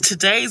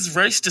Today's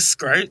roaster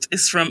scrote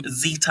is from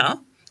Zita,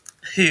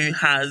 who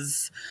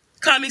has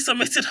kindly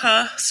submitted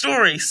her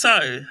story.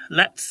 So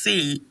let's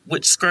see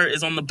which scrote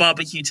is on the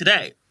barbecue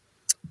today.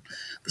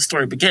 The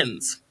story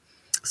begins.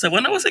 So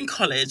when I was in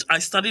college, I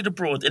studied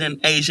abroad in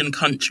an Asian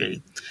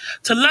country.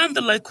 To learn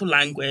the local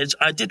language,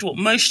 I did what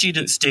most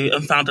students do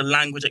and found a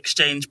language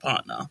exchange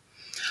partner.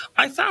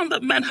 I found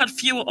that men had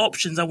fewer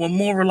options and were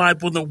more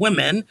reliable than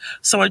women,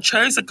 so I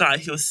chose a guy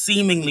who was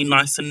seemingly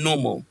nice and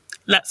normal.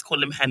 Let's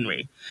call him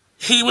Henry.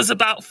 He was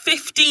about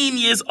 15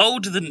 years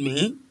older than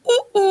me.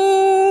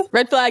 Ooh.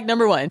 Red flag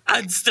number 1.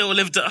 And still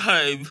lived at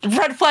home.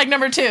 Red flag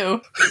number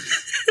 2.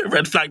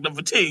 Red flag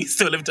number 2,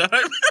 still lived at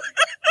home.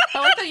 I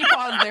like that you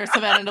paused there,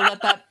 Savannah, to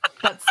let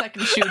that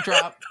second shoe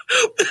drop.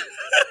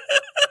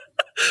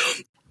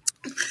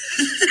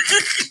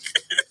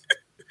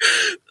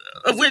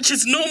 Which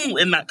is normal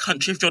in that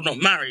country if you're not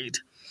married.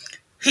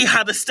 He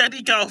had a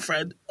steady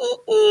girlfriend.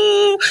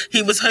 Ooh.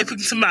 He was hoping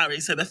to marry,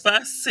 so the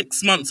first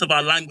 6 months of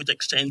our language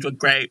exchange were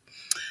great.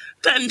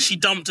 Then she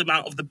dumped him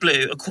out of the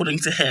blue, according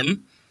to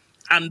him.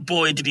 And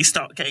boy, did he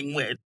start getting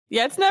weird.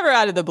 Yeah, it's never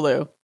out of the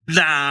blue.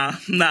 Nah,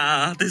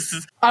 this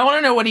is... I want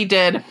to know what he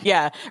did.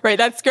 Yeah, right.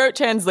 That's scrote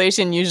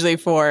translation usually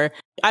for...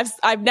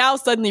 I've now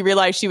suddenly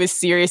realized she was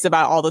serious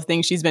about all the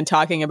things she's been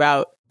talking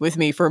about with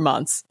me for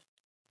months.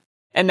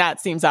 And that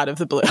seems out of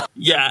the blue.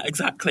 Yeah,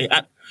 exactly.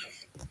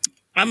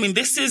 I mean,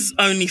 this is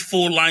only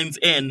 4 lines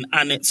in,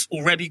 and it's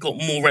already got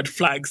more red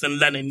flags than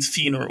Lenin's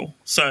funeral.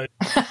 So...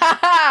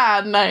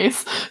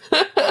 Nice.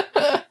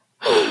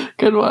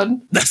 Good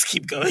one. Let's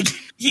keep going.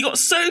 He got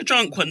so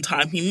drunk one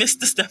time, he missed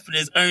the step in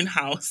his own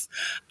house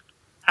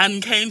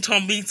and came to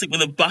our meeting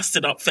with a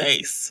busted up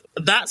face.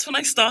 That's when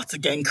I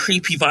started getting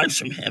creepy vibes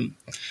from him.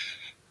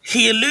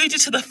 He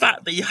alluded to the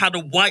fact that he had a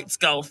white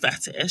girl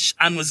fetish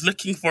and was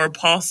looking for a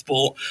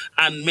passport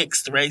and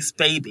mixed race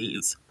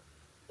babies.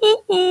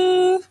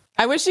 Ooh.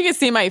 I wish you could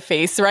see my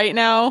face right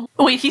now.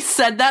 Wait, he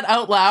said that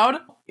out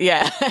loud?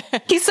 Yeah.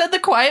 He said the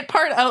quiet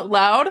part out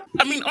loud?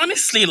 I mean,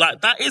 honestly,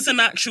 like, that is an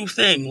actual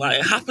thing. Like,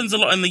 it happens a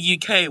lot in the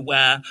UK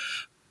where,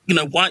 you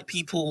know, white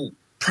people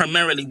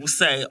primarily will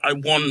say, I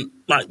want,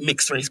 like,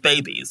 mixed race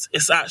babies.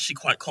 It's actually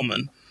quite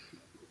common.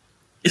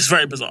 It's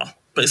very bizarre,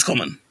 but it's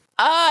common.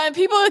 And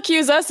people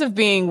accuse us of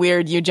being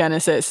weird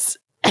eugenicists.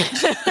 No,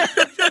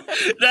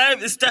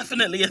 it's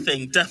definitely a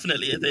thing.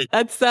 Definitely a thing.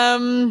 That's,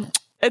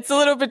 it's a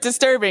little bit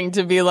disturbing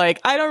to be like,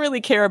 I don't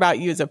really care about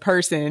you as a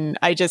person.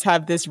 I just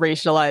have this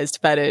racialized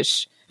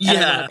fetish. And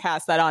I want to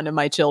pass that on to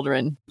my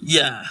children.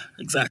 Yeah,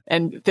 exactly.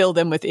 And fill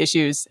them with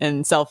issues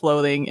and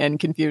self-loathing and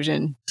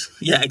confusion.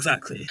 Yeah,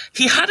 exactly.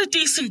 He had a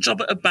decent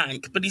job at a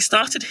bank, but he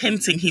started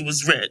hinting he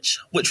was rich,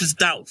 which was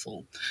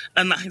doubtful,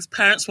 and that his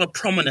parents were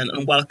prominent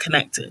and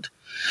well-connected.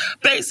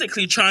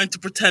 Basically trying to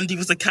pretend he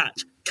was a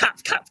cat.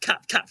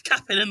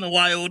 Capping in the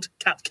wild.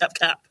 Cap.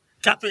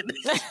 Capping.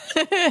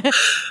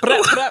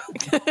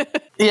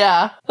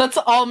 Yeah, that's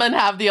all men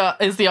have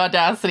is the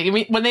audacity. I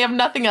mean, when they have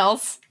nothing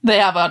else, they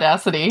have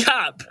audacity.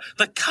 Cap.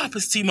 The cap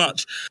is too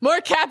much. More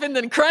capping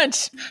than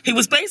crunch. He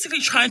was basically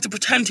trying to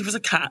pretend he was a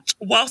cat,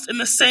 whilst in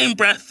the same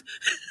breath...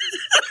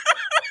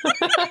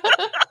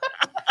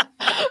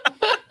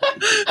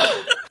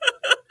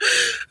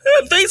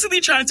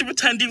 Basically trying to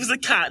pretend he was a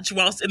cat,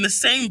 whilst in the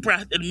same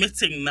breath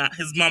admitting that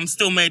his mum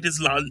still made his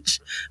lunch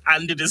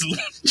and did his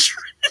laundry.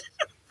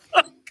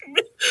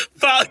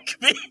 Fuck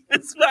me,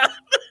 this man.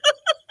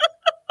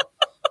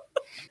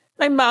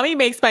 My mommy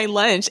makes my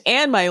lunch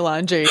and my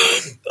laundry.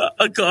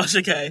 Oh gosh,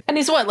 okay. And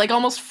he's what, like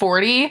almost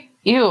 40?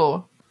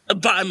 Ew.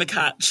 But I'm a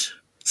catch.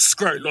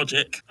 Scrote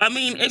logic. I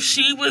mean, if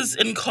she was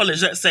in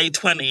college, let's say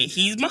 20,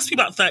 he must be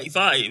about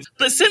 35.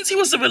 But since he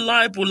was a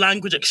reliable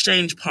language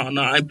exchange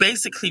partner, I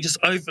basically just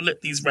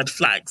overlooked these red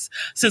flags,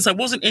 since I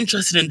wasn't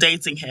interested in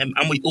dating him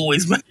and we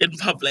always met in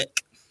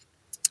public.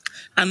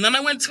 And then I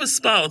went to a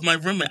spa with my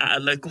roommate at a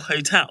local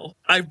hotel.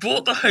 I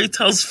brought the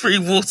hotel's free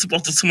water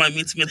bottle to my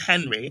meeting with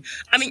Henry,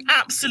 and he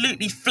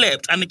absolutely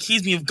flipped and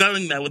accused me of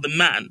going there with a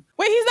man.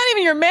 Wait, he's not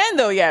even your man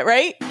though yet,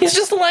 right? He's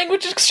just a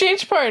language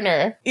exchange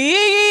partner.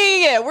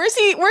 Yeah. Where's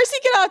he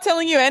get out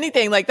telling you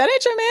anything? Like, that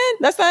ain't your man?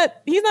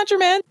 He's not your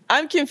man?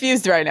 I'm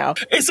confused right now.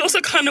 It's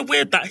also kind of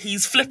weird that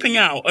he's flipping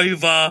out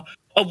over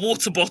a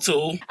water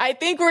bottle. I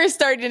think we're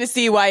starting to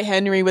see why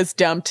Henry was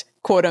dumped,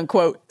 quote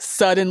unquote,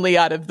 suddenly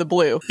out of the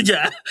blue.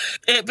 Yeah,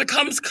 it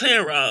becomes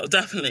clearer,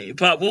 definitely.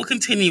 But we'll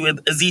continue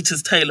with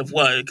Azita's tale of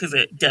woe because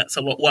it gets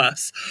a lot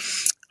worse.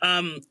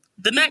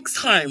 The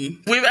next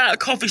time, we were at a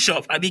coffee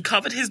shop and he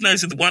covered his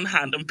nose with one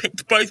hand and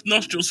picked both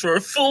nostrils for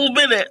a full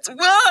minute.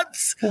 What?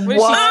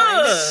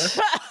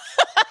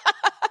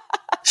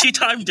 She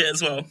timed it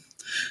as well.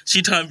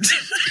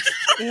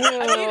 I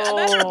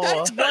mean,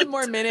 that's 1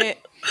 more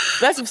minute.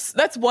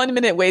 That's 1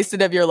 minute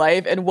wasted of your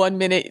life, and 1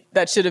 minute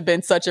that should have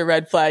been such a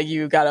red flag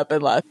you got up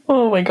and left.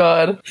 Oh my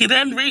god. He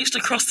then reached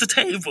across the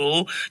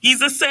table,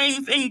 used the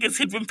same fingers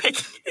he'd been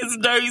picking his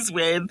nose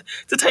with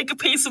to take a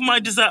piece of my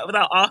dessert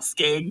without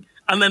asking,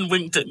 and then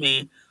winked at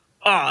me.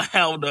 Oh,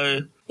 hell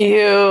no.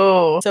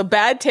 Ew. So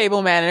bad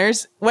table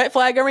manners. What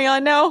flag are we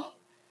on now?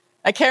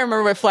 I can't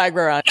remember what flag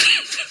we're on.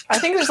 I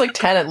think there's like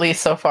 10 at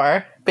least so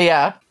far. But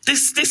yeah.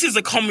 This is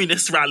a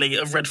communist rally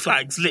of red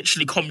flags,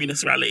 literally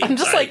communist rally. I'm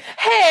just like,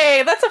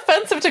 hey, that's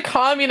offensive to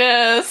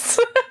communists.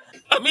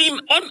 I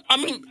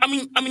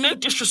mean, no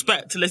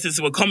disrespect to listen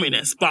to a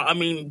communist, but I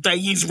mean, they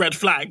use red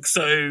flags,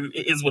 so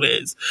it is what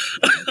it is.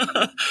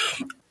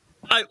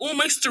 I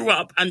almost threw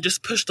up and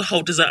just pushed the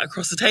whole dessert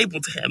across the table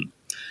to him.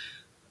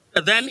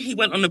 Then he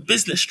went on a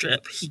business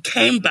trip. He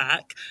came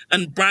back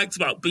and bragged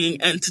about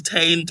being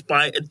entertained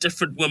by a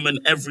different woman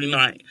every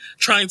night,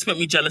 trying to make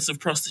me jealous of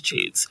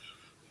prostitutes.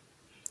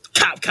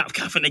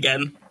 Capping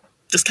again.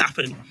 Just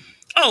capping.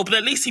 Oh, but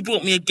at least he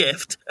brought me a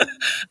gift.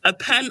 A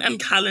pen and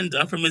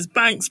calendar from his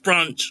bank's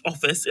branch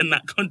office in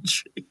that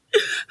country.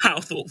 How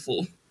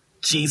thoughtful.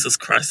 Jesus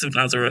Christ of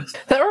Nazareth.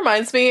 That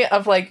reminds me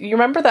of, like, you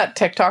remember that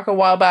TikTok a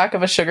while back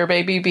of a sugar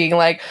baby being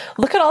like,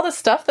 look at all the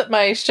stuff that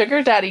my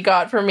sugar daddy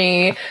got for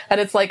me. And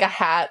it's like a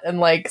hat and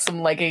like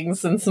some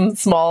leggings and some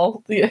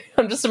small,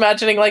 I'm just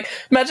imagining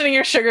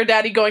your sugar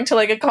daddy going to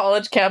like a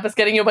college campus,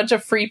 getting you a bunch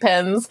of free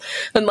pens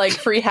and like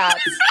free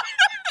hats.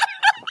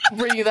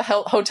 Bring you the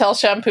hotel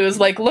shampoos,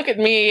 like, look at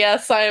me,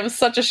 yes, I am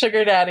such a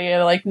sugar daddy.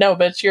 And like, no,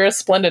 bitch, you're a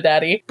Splenda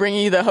daddy.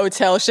 Bringing you the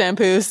hotel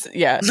shampoos,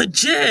 yeah.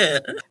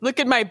 Legit.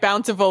 Look at my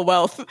bountiful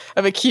wealth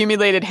of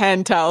accumulated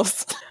hand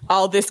towels.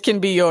 All this can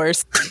be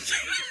yours.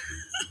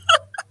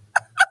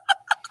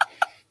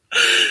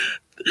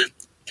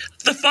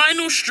 The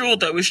final straw,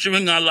 though, was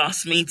during our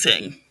last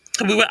meeting.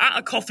 We were at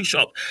a coffee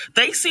shop.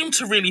 They seem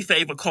to really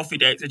favour coffee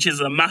dates, which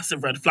is a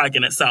massive red flag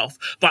in itself.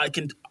 But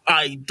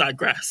I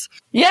digress.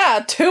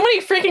 Yeah, too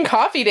many freaking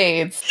coffee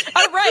dates.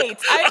 All right.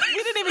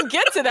 We didn't even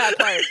get to that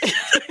part.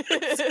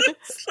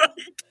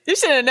 You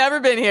should have never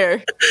been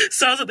here.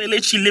 Sounds like they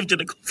literally lived in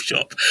a coffee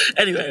shop.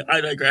 Anyway,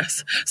 I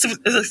digress. So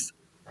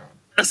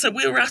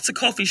we were at a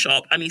coffee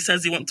shop and he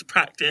says he wants to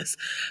practice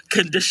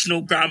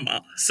conditional grammar.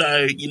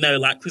 So,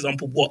 like, for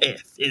example, what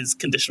if is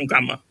conditional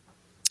grammar.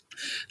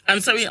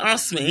 And so he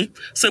asked me,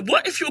 so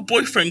what if your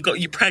boyfriend got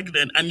you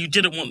pregnant and you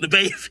didn't want the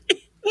baby?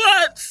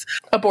 What?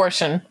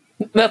 Abortion.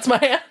 That's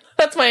my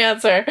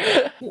answer.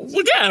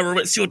 Well, yeah, or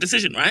it's your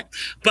decision, right?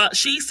 But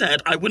she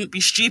said I wouldn't be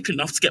stupid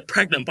enough to get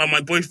pregnant by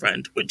my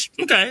boyfriend, which,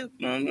 okay,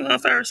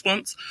 fair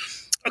response.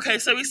 Okay,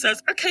 so he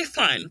says, okay,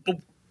 fine,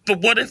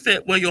 but what if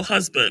it were your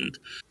husband?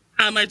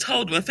 And I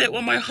told him, if it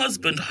were my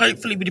husband,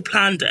 hopefully we'd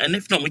planned it, and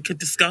if not, we could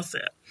discuss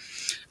it.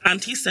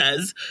 And he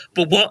says,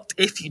 but what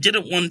if you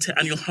didn't want it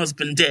and your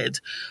husband did?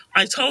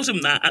 I told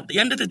him that at the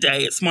end of the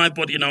day, it's my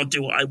body and I'll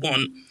do what I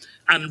want.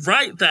 And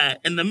right there,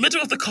 in the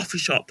middle of the coffee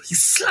shop, he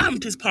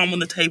slammed his palm on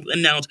the table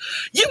and yelled,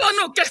 you are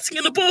not getting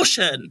an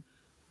abortion.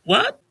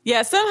 What?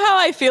 Yeah, somehow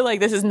I feel like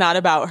this is not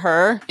about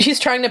her. He's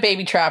trying to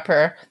baby trap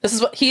her. This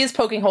is what he is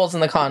poking holes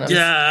in the condoms.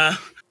 Yeah.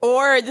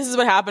 Or this is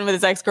what happened with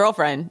his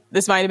ex-girlfriend.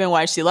 This might have been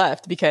why she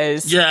left,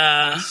 because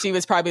she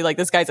was probably like,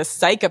 this guy's a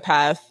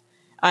psychopath.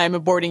 I'm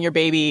aborting your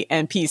baby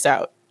and peace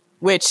out.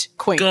 Which,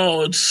 queen.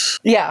 God.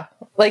 Yeah.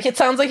 Like, it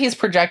sounds like he's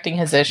projecting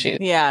his issues.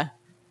 Yeah.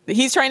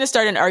 He's trying to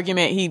start an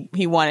argument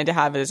he wanted to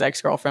have with his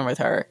ex-girlfriend with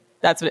her.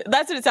 That's what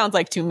it sounds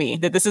like to me,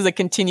 that this is a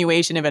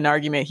continuation of an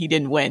argument he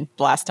didn't win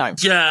last time.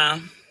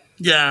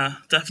 Yeah,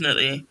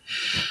 definitely.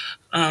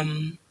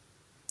 And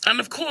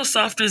of course,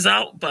 after his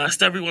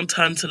outburst, everyone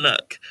turned to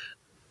look.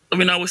 I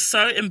mean, I was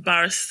so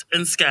embarrassed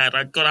and scared,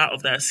 I got out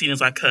of there as soon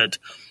as I could.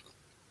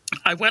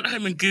 I went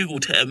home and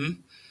Googled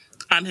him,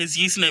 and his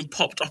username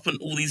popped up on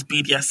all these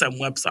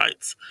BDSM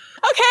websites.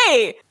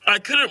 Okay! I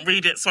couldn't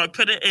read it, so I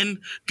put it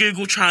in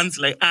Google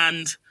Translate,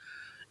 and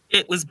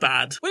it was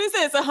bad. What is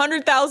this,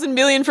 100,000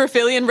 million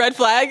Furfillion red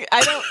flag?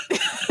 I don't...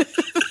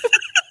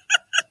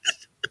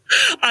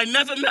 I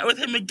never met with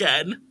him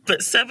again,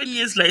 but 7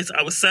 years later,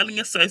 I was selling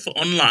a sofa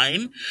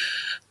online,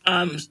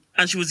 and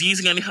she was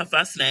using only her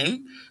first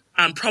name,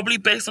 and probably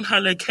based on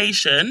her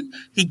location,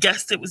 he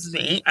guessed it was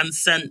me and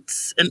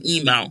sent an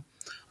email.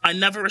 I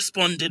never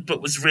responded, but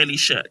was really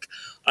shook.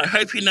 I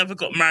hope he never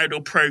got married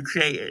or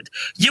procreated.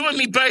 You and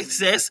me both,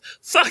 sis.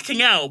 Fucking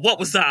hell, what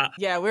was that?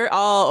 Yeah, we're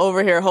all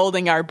over here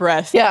holding our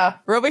breath. Yeah.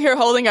 We're over here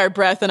holding our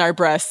breath and our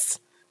breasts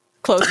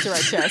close to our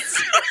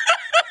chests.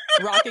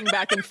 Rocking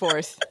back and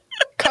forth.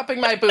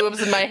 Cupping my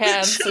boobs in my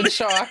hands in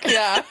shock.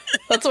 Yeah.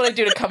 That's what I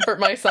do to comfort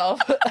myself.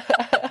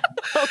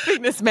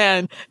 Hoping this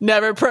man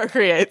never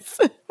procreates.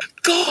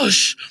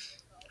 Gosh,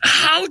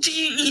 how do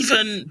you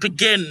even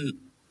begin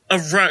a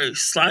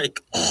roast?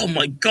 Like, oh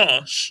my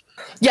gosh.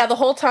 Yeah, the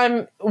whole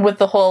time with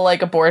the whole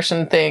like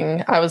abortion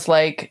thing, I was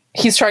like,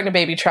 he's trying to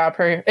baby trap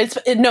her.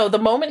 No, the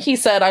moment he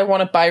said, I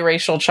want a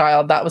biracial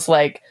child, that was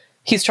like,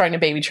 he's trying to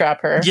baby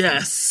trap her.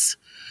 Yes.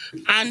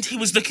 And he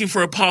was looking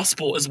for a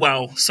passport as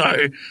well.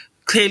 So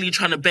clearly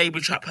trying to baby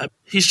trap her.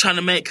 He's trying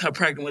to make her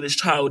pregnant with his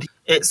child.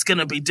 It's going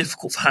to be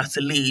difficult for her to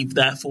leave.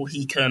 Therefore,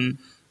 he can,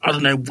 I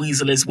don't know,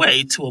 weasel his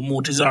way to a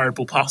more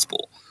desirable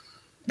passport.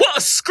 What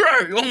a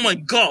screw! Oh my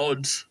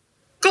God.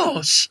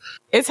 Gosh.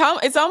 It's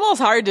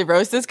almost hard to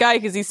roast this guy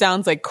because he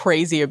sounds like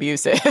crazy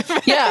abusive.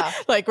 Yeah.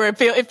 Like where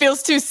it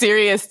feels too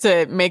serious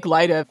to make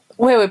light of.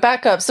 Wait,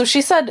 back up. So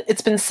she said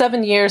it's been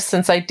 7 years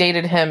since I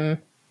dated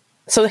him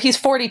So he's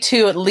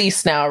 42 at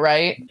least now,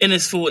 right? In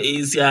his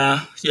 40s,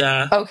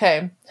 yeah.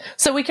 Okay.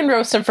 So we can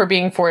roast him for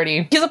being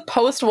 40. He's a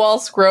post-wall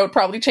scrote,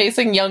 probably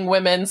chasing young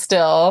women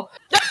still.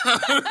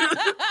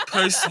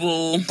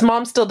 Post-wall. His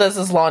mom still does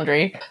his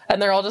laundry,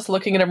 and they're all just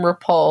looking at him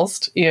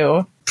repulsed.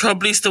 Ew.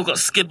 Probably still got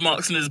skid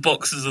marks in his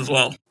boxes as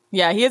well.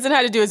 Yeah, he hasn't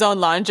had to do his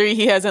own laundry.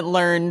 He hasn't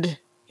learned.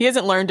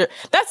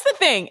 That's the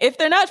thing. If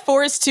they're not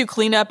forced to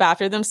clean up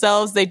after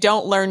themselves, they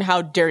don't learn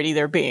how dirty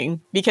they're being,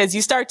 because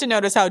you start to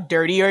notice how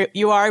dirty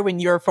you are when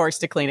you're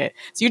forced to clean it.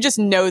 So you just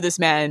know this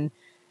man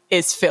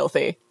is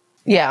filthy.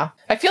 Yeah.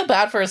 I feel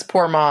bad for his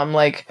poor mom,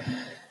 like,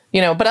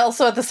 you know, but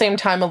also at the same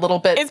time a little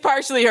bit... It's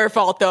partially her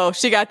fault, though.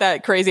 She got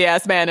that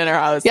crazy-ass man in her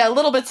house. Yeah, a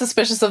little bit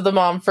suspicious of the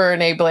mom for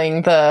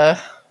enabling the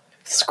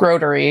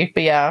scrotery,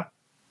 but yeah.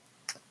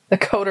 The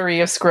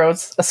coterie of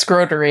scrotes. A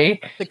scrotery.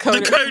 The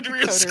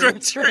coterie of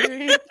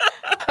scrotery.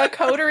 A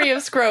coterie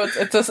of scrotes.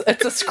 It's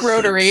a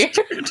scrotery.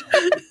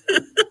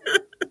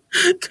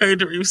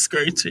 Coterie of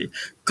scrotery.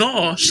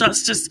 Gosh,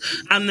 that's just...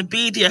 And the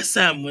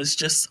BDSM was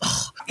just...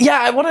 Oh.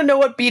 Yeah, I want to know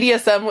what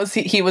BDSM was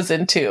he was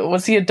into.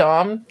 Was he a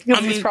dom? I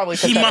mean, he's probably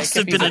he must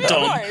have been a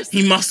dom. Course.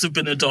 He must have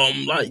been a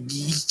dom. Like,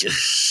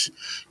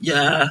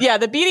 yeah. Yeah,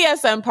 the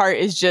BDSM part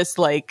is just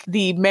like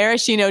the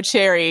maraschino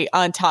cherry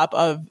on top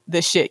of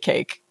the shit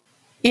cake.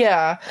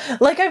 Yeah.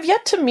 Like, I've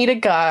yet to meet a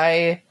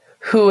guy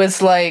who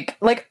is like,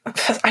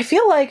 I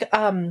feel like,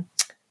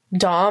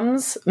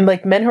 doms,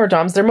 like men who are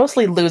doms, they're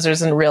mostly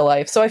losers in real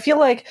life. So I feel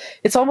like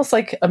it's almost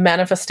like a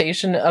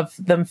manifestation of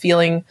them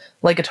feeling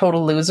like a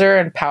total loser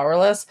and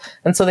powerless.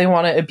 And so they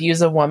want to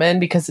abuse a woman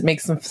because it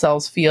makes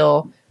themselves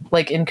feel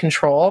like in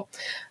control.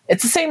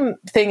 It's the same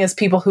thing as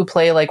people who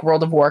play like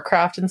World of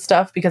Warcraft and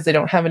stuff because they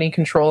don't have any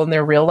control in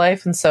their real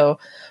life. And so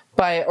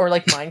or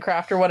like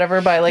Minecraft or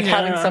whatever, by like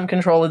having some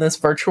control in this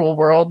virtual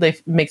world,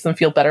 makes them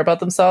feel better about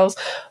themselves,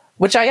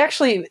 which I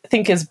actually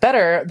think is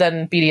better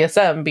than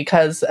BDSM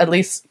because at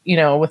least, you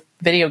know, with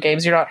video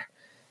games,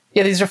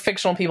 these are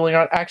fictional people. You're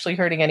not actually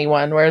hurting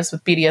anyone. Whereas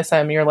with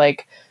BDSM,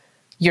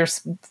 you're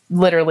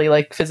literally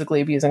like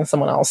physically abusing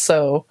someone else.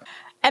 So.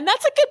 And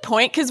that's a good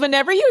point, because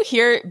whenever you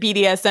hear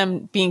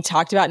BDSM being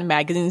talked about in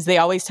magazines, they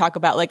always talk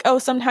about like, oh,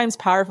 sometimes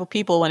powerful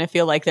people want to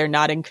feel like they're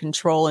not in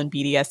control in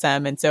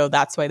BDSM. And so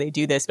that's why they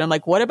do this. But I'm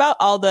like, what about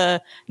all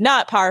the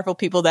not powerful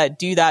people that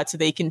do that so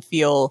they can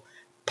feel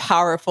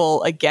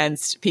powerful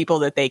against people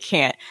that they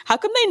can't? How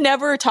come they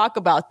never talk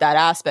about that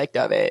aspect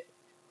of it?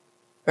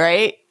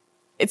 Right?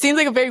 It seems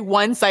like a very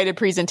one-sided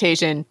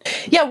presentation.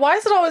 Yeah, why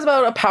is it always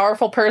about a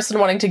powerful person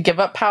wanting to give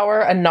up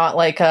power and not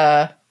like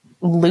a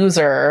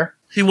loser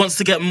who wants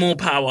to get more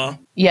power?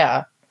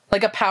 Yeah,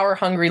 like a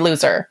power-hungry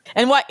loser.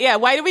 And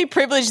why do we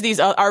privilege these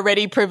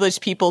already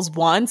privileged people's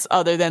wants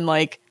other than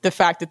like the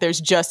fact that there's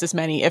just as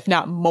many, if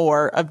not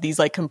more, of these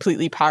like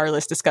completely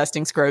powerless,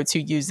 disgusting scrotes who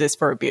use this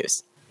for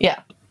abuse?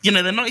 Yeah. You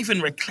know, they're not even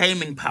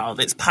reclaiming power.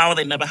 It's power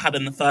they never had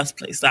in the first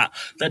place that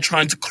they're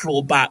trying to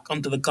claw back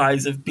under the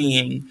guise of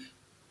being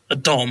a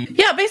dom.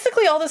 Yeah,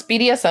 basically all this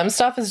BDSM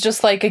stuff is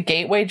just like a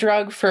gateway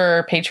drug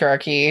for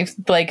patriarchy.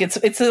 Like it's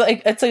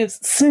a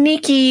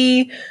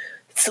sneaky...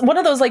 It's one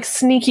of those like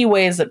sneaky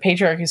ways that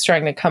patriarchy is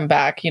trying to come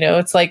back. You know,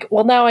 it's like,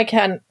 well, now I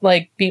can't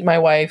like beat my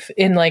wife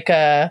in like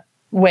a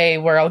way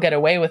where I'll get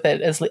away with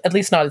it, at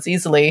least not as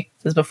easily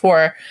as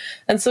before.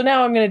 And so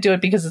now I'm going to do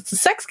it because it's a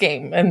sex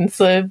game and it's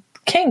a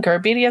kink or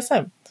a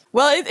BDSM.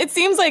 Well, it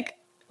seems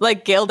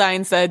like Gail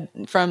Dine said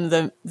from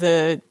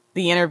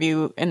the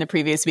interview in the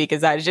previous week,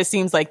 is that it just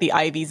seems like the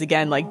Ivies,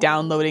 again, like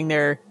downloading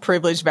their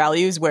privileged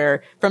values,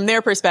 where from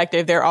their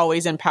perspective, they're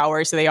always in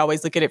power. So they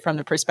always look at it from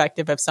the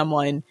perspective of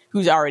someone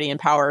who's already in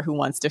power, who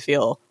wants to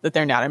feel that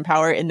they're not in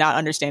power, and not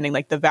understanding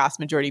like the vast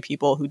majority of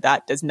people who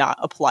that does not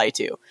apply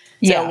to.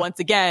 So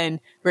once again,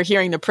 we're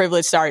hearing the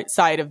privileged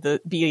side of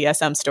the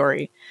BDSM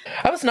story.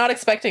 I was not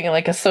expecting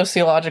like a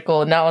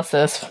sociological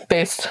analysis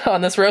based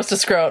on this roast of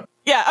scrote.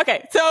 Yeah.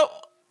 Okay. So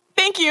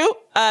thank you,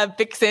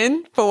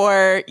 Vixen,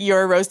 for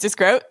your roast of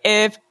scrote.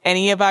 If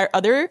any of our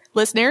other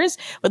listeners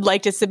would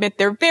like to submit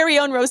their very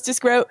own roast of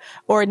scrote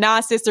or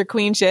Gnosis or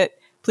queen shit,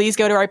 please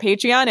go to our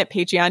Patreon at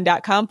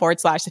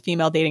patreon.com/the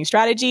female dating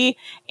strategy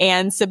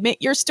and submit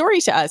your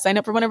story to us. Sign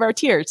up for one of our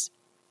tiers.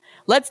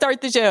 Let's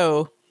start the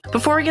show.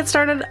 Before we get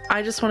started,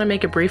 I just want to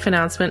make a brief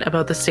announcement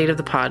about the state of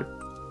the pod.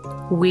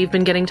 We've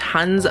been getting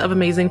tons of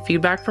amazing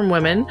feedback from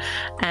women,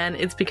 and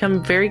it's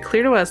become very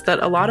clear to us that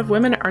a lot of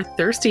women are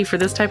thirsty for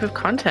this type of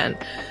content.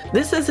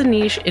 This is a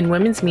niche in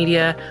women's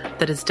media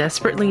that is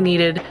desperately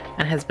needed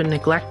and has been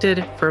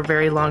neglected for a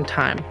very long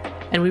time.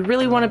 And we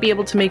really want to be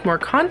able to make more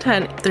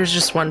content. There's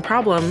just one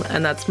problem,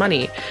 and that's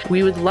money.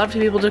 We would love to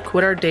be able to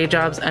quit our day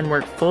jobs and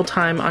work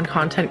full-time on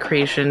content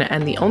creation,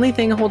 and the only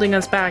thing holding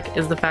us back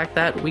is the fact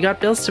that we got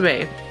bills to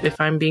pay,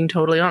 if I'm being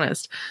totally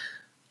honest.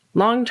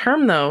 Long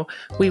term, though,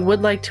 we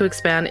would like to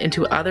expand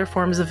into other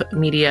forms of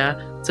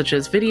media, such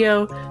as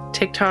video,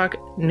 TikTok,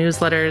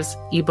 newsletters,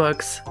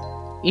 ebooks,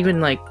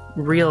 even like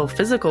real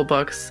physical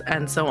books,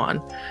 and so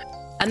on.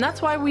 And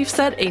that's why we've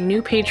set a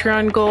new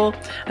Patreon goal.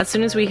 As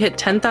soon as we hit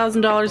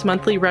 $10,000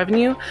 monthly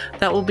revenue,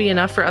 that will be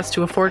enough for us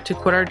to afford to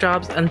quit our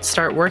jobs and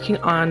start working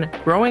on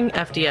growing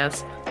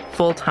FDS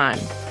full time.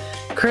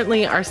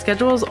 Currently, our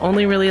schedules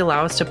only really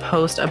allow us to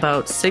post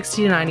about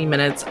 60 to 90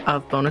 minutes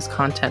of bonus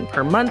content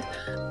per month.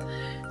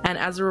 And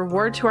as a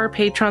reward to our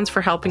patrons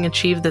for helping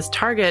achieve this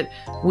target,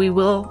 we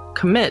will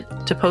commit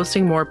to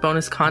posting more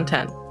bonus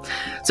content.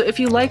 So if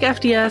you like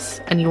FDS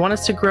and you want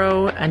us to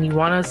grow and you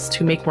want us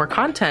to make more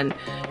content,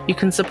 you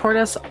can support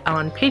us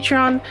on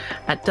Patreon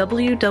at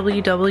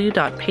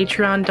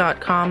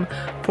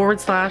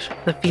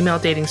www.patreon.com/The Female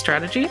Dating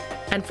Strategy.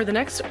 And for the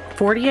next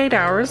 48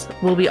 hours,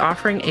 we'll be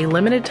offering a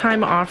limited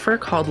time offer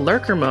called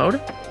Lurker Mode,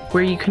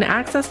 where you can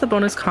access the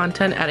bonus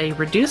content at a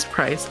reduced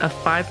price of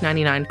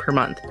 $5.99 per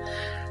month.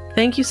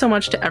 Thank you so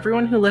much to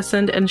everyone who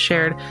listened and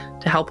shared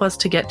to help us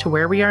to get to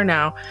where we are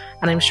now,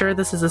 and I'm sure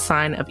this is a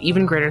sign of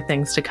even greater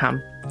things to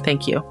come.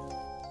 Thank you.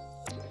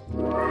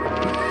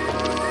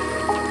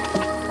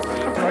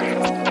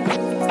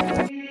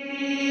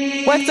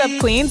 What's up,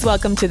 queens?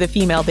 Welcome to the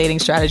Female Dating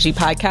Strategy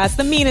Podcast,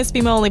 the meanest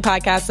female-only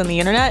podcast on the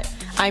internet.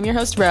 I'm your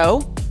host,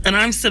 Ro. And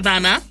I'm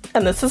Savannah.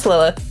 And this is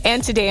Lilith.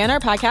 And today on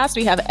our podcast,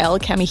 we have Elle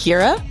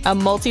Kamihira, a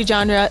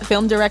multi-genre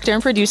film director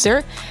and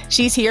producer.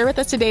 She's here with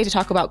us today to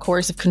talk about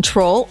Coercive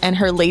Control and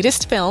her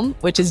latest film,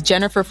 which is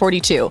Jennifer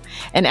 42,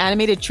 an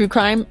animated true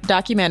crime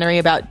documentary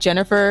about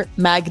Jennifer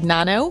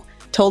Magnano,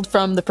 told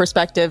from the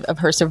perspective of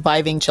her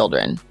surviving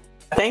children.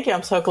 Thank you.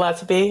 I'm so glad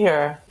to be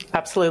here.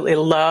 Absolutely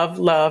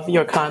love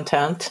your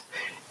content.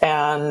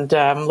 And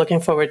I'm looking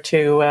forward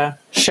to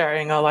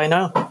sharing all I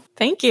know.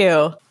 Thank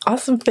you.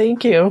 Awesome.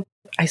 Thank you.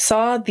 I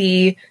saw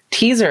the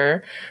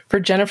teaser for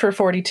Jennifer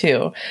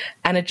 42,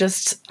 and it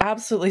just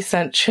absolutely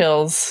sent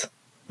chills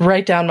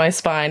right down my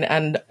spine,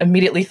 and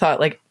immediately thought,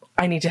 like,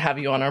 I need to have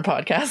you on our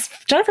podcast.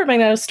 Jennifer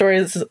Magnano's story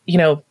is,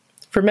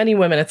 for many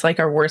women, it's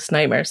like our worst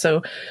nightmare.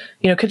 So,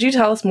 could you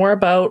tell us more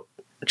about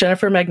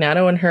Jennifer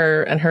Magnano and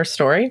her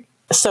story?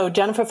 So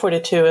Jennifer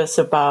 42 is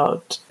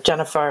about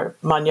Jennifer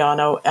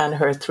Magnano and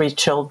her 3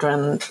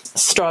 children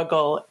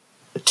struggle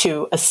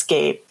to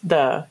escape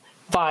the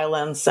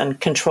violence and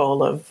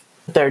control of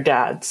their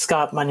dad,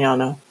 Scott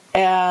Magnano.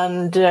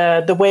 And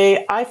the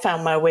way I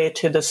found my way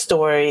to the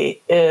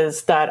story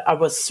is that I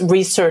was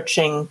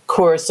researching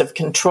coercive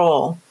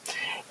control,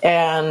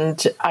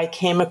 and I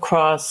came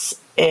across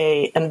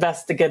a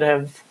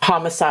investigative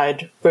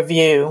homicide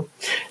review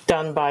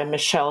done by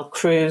Michelle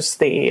Cruz,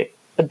 the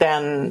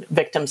then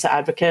victim's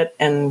advocate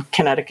in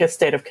Connecticut,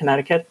 state of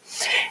Connecticut.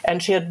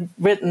 And she had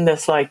written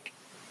this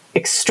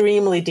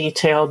extremely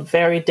detailed,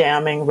 very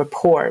damning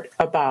report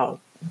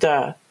about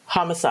the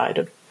homicide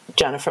of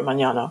Jennifer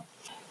Magnano.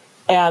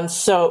 And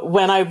so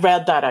when I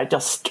read that, I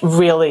just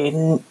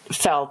really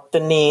felt the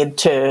need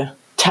to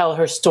tell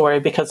her story,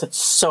 because it's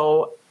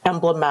so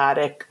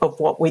emblematic of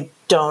what we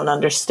don't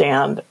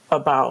understand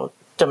about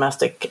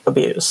domestic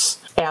abuse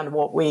and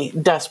what we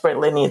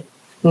desperately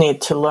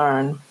need to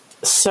learn.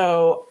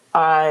 So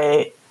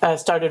I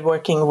started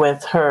working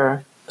with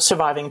her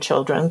surviving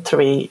children,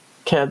 3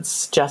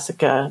 kids,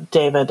 Jessica,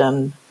 David,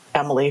 and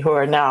Emily, who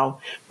are now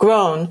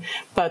grown,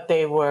 but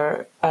they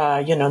were,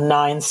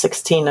 9,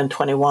 16, and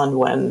 21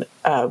 when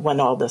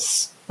all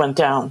this went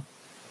down.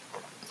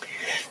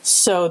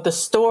 So the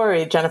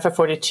story, Jennifer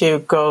 42,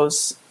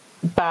 goes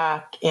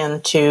back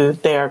into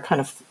their kind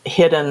of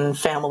hidden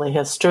family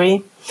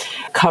history,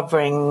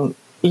 covering,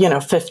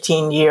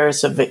 15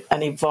 years of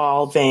an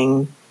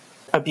evolving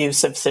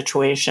abusive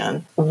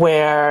situation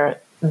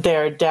where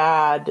their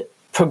dad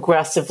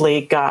progressively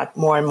got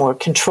more and more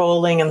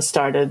controlling and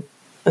started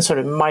sort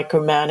of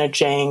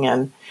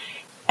micromanaging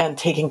and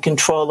taking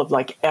control of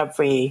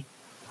every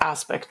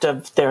aspect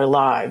of their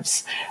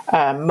lives.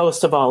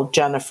 Most of all,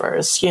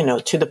 Jennifer's,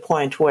 to the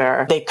point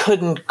where they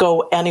couldn't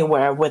go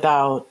anywhere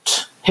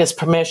without his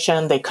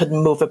permission. They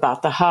couldn't move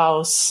about the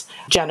house.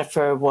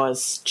 Jennifer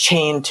was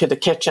chained to the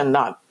kitchen,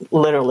 not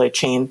literally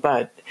chained,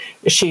 but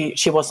she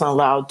wasn't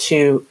allowed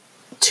to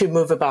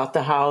move about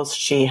the house.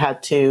 She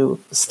had to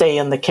stay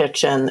in the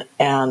kitchen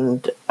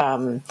and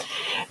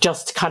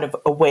just kind of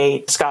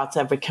await Scott's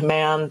every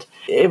command.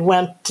 It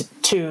went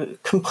to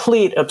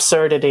complete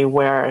absurdity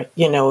where,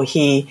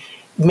 he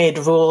made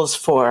rules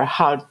for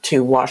how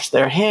to wash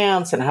their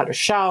hands and how to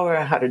shower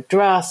and how to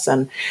dress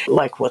and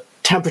what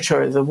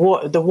temperature the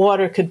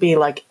water could be,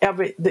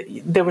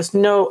 there was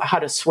no how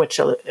to switch,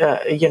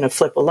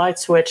 flip a light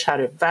switch, how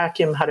to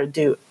vacuum, how to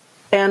do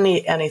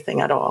anything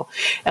at all.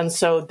 And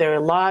so their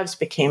lives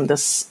became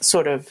this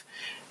sort of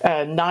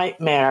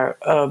nightmare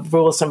of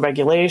rules and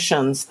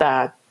regulations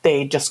that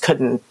they just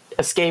couldn't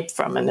escape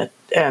from,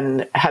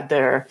 and had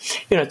their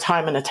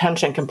time and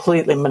attention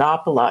completely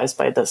monopolized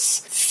by this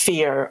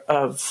fear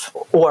of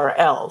or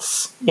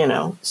else.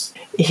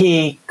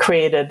 He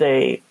created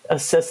a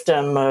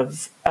system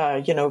of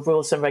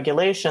rules and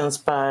regulations,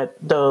 but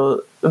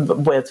though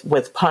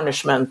with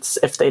punishments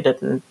if they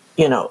didn't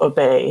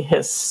obey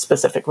his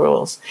specific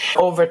rules.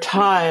 Over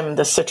time,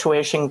 the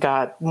situation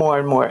got more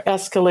and more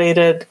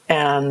escalated,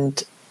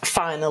 and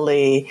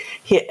finally,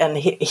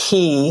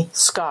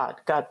 Scott,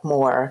 got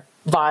more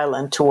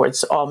violent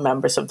towards all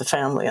members of the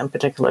family, in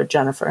particular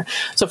Jennifer.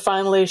 So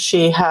finally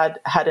she had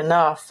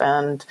enough,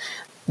 and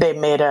they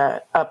made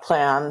a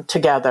plan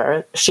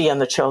together, she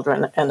and the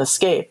children, and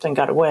escaped and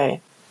got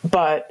away.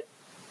 But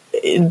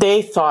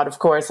they thought, of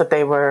course, that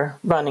they were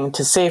running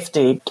to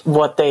safety.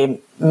 What they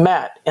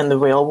met in the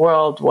real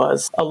world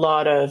was a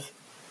lot of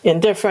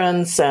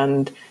indifference,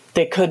 and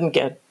they couldn't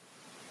get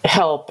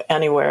help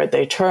anywhere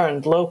they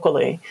turned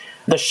locally.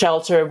 The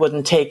shelter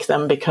wouldn't take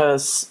them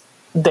because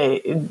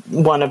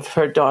one of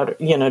her daughter,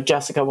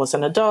 Jessica, was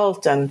an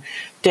adult and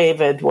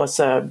David was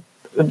a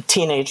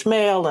teenage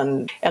male,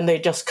 and they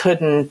just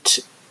couldn't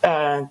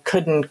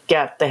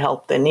get the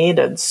help they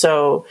needed.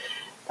 So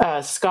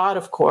Scott,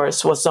 of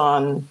course, was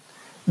on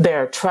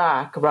their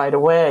track right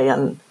away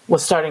and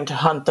was starting to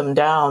hunt them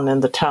down in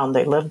the town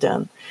they lived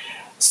in.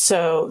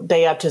 So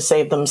they had to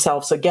save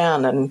themselves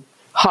again and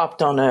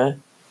hopped on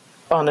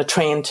a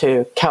train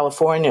to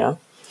California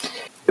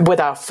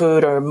without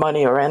food or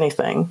money or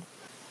anything.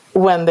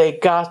 When they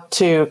got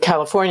to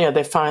California,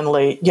 they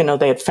finally,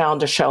 they had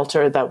found a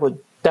shelter that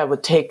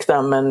would take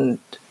them, and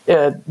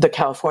the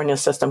California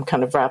system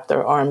kind of wrapped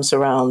their arms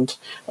around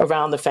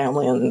the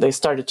family, and they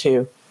started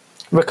to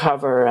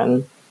recover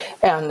and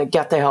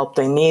get the help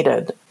they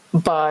needed.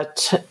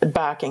 But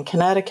back in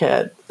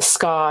Connecticut,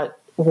 Scott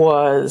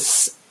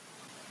was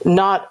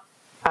not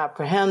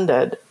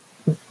apprehended,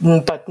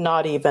 but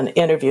not even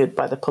interviewed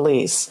by the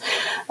police.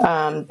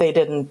 They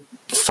didn't.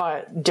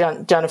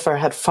 Jennifer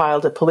had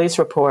filed a police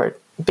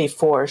report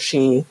before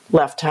she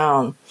left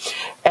town,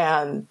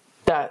 and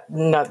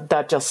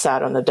that just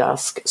sat on the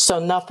desk. So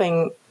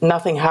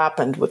nothing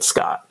happened with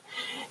Scott.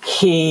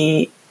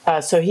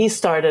 So he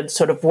started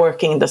sort of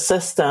working the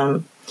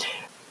system,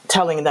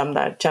 telling them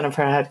that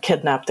Jennifer had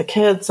kidnapped the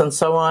kids and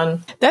so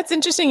on. That's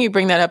interesting you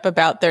bring that up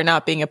about there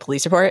not being a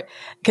police report,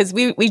 because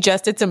we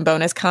just did some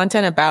bonus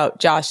content about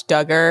Josh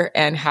Duggar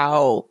and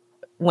how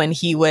when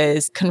he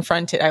was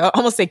confronted, I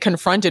almost say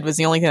confronted was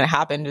the only thing that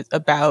happened,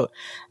 about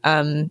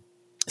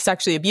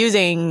sexually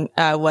abusing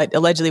what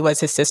allegedly was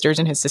his sisters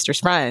and his sister's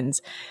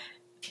friends.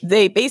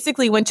 They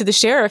basically went to the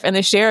sheriff, and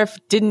the sheriff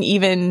didn't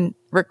even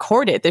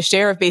record it. The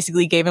sheriff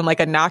basically gave him like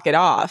a knock it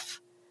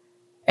off.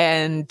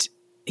 And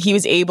he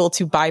was able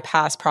to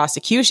bypass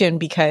prosecution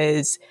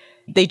because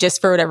they just,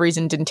 for whatever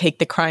reason, didn't take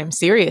the crime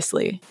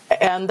seriously.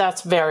 And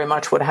that's very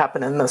much what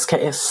happened in this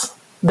case.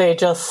 They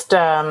just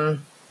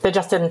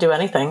didn't do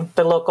anything.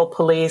 The local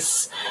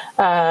police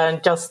I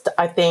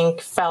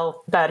think,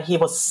 felt that he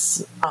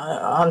was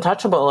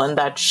untouchable and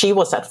that she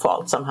was at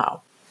fault somehow.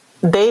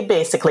 They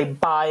basically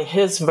buy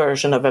his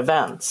version of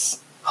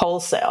events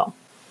wholesale.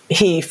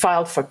 He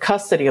filed for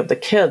custody of the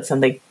kids,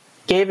 and they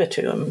gave it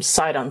to him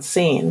sight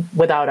unseen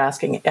without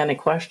asking any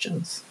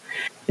questions.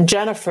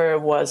 Jennifer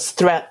was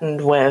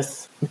threatened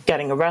with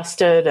getting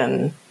arrested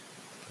and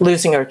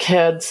losing her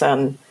kids,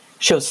 and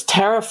she was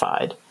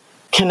terrified.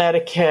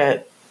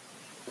 Connecticut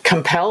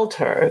compelled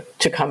her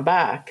to come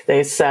back.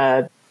 They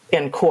said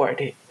in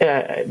court,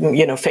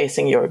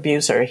 facing your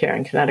abuser here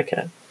in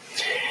Connecticut,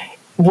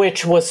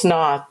 which was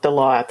not the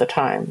law at the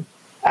time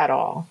at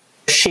all.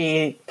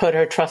 She put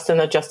her trust in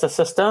the justice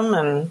system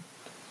and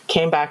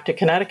came back to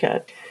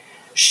Connecticut.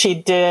 She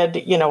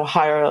did,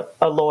 hire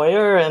a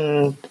lawyer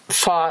and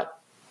fought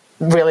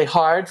really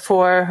hard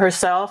for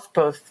herself,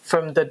 both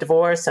from the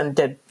divorce, and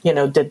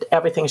did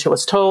everything she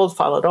was told,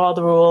 followed all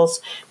the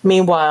rules.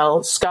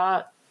 Meanwhile,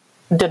 Scott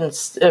didn't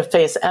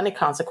face any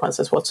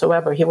consequences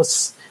whatsoever. He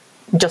was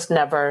just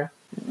never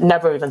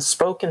even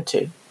spoken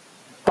to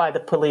by the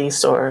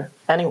police or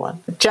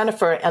anyone.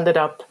 Jennifer ended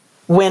up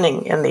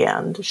winning in the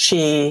end.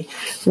 She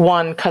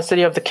won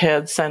custody of the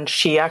kids, and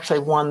she actually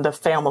won the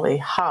family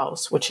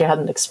house, which she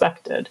hadn't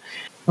expected.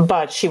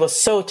 But she was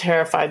so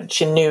terrified that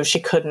she knew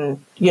she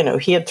couldn't,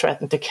 he had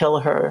threatened to kill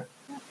her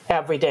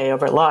every day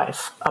of her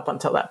life up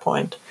until that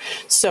point.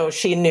 So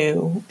she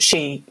knew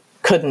she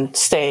couldn't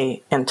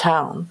stay in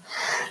town.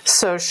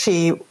 So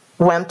she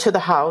went to the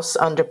house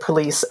under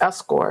police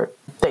escort.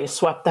 They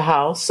swept the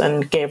house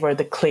and gave her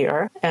the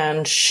clear,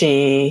 and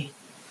she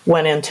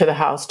went into the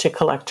house to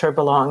collect her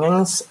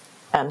belongings,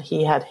 and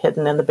he had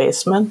hidden in the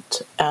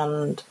basement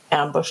and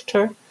ambushed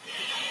her,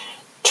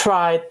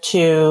 tried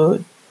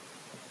to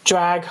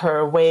drag her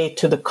away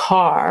to the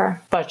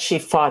car, but she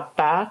fought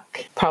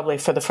back, probably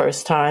for the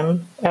first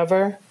time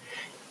ever,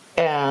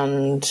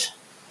 and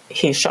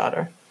he shot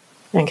her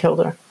and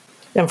killed her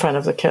in front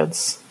of the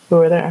kids who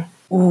were there.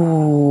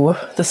 Ooh,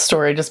 the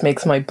story just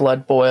makes my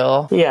blood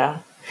boil. Yeah.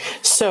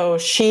 So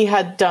she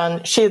had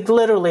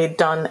literally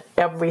done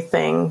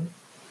everything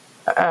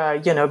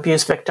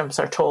abuse victims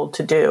are told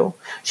to do.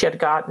 She had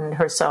gotten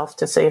herself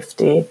to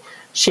safety.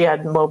 She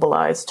had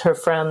mobilized her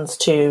friends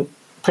to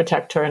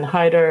protect her and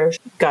hide her,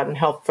 gotten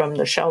help from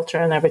the shelter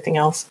and everything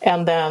else.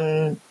 And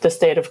then the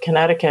state of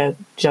Connecticut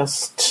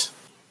just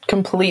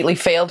completely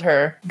failed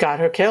her. Got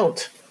her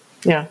killed.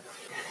 Yeah.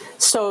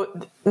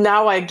 So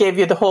now I gave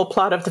you the whole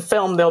plot of the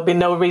film. There'll be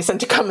no reason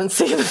to come and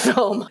see the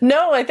film.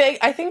 No, I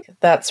think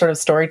that sort of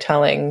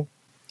storytelling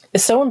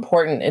is so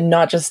important and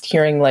not just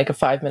hearing like a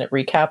 5-minute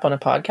recap on a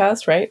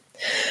podcast, right?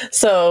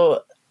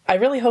 So I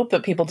really hope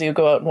that people do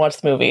go out and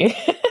watch the movie.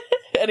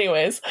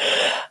 Anyways,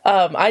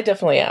 I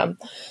definitely am.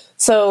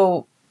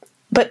 So,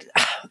 but,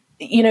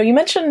 you know, you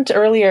mentioned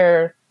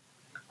earlier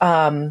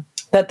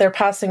that they're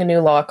passing a new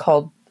law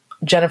called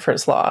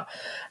Jennifer's Law.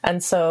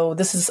 And so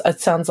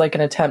it sounds like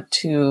an attempt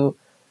to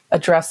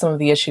address some of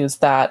the issues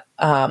that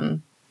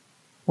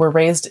were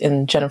raised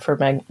in Jennifer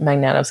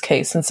Magnano's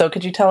case. And so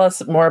could you tell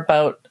us more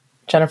about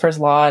Jennifer's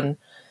Law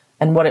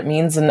and what it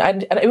means?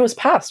 And it was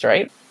passed,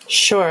 right?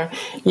 Sure.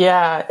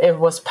 Yeah, it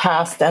was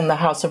passed in the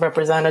House of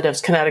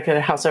Representatives,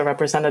 Connecticut House of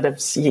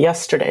Representatives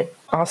yesterday.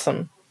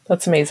 Awesome.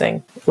 That's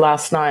amazing.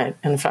 Last night,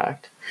 in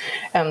fact.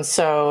 And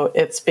so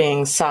it's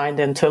being signed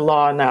into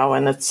law now,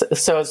 and it's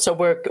so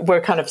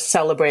we're kind of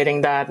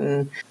celebrating that,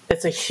 and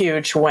it's a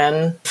huge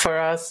win for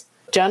us.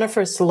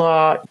 Jennifer's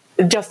Law,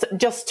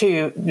 just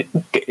to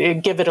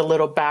give it a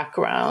little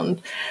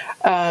background.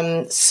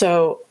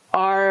 So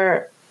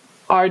our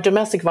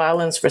domestic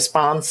violence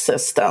response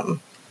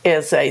system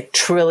is a $1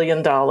 trillion,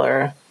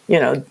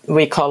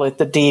 we call it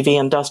the DV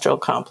industrial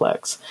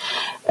complex.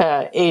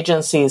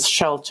 Agencies,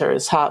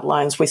 shelters,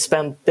 hotlines, we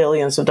spend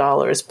billions of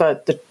dollars,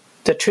 but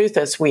the truth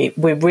is we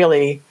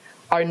really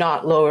are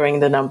not lowering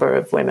the number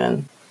of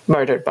women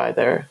murdered by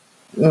their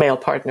male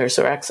partners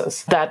or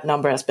exes. That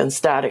number has been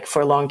static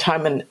for a long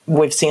time, and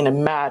we've seen a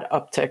mad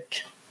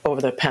uptick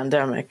over the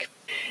pandemic.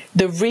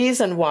 The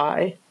reason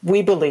why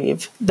we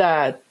believe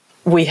that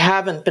we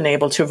haven't been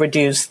able to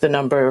reduce the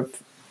number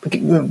of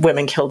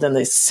women killed in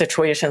these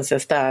situations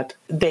is that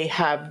they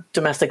have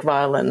domestic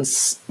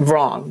violence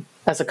wrong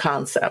as a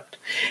concept.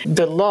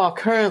 The law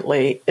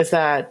currently is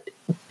that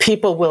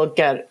people will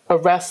get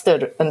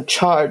arrested and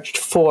charged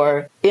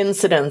for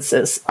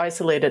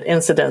isolated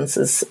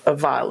incidences of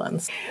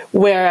violence,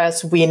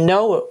 whereas we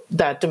know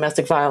that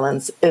domestic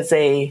violence is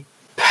a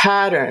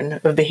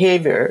pattern of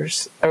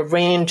behaviors, a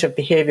range of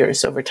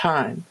behaviors over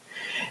time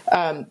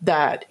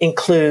that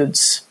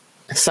includes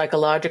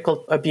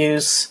psychological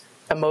abuse,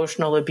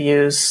 emotional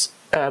abuse,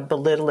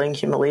 belittling,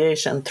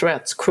 humiliation,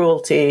 threats,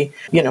 cruelty,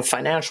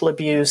 financial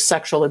abuse,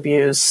 sexual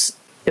abuse.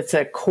 It's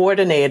a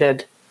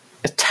coordinated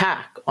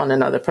attack on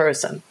another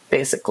person,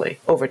 basically,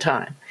 over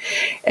time.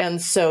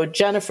 And so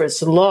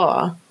Jennifer's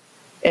Law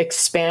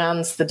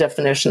expands the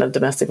definition of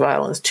domestic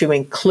violence to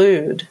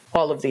include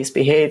all of these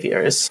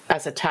behaviors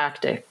as a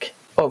tactic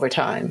over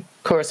time,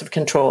 coercive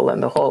control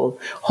and the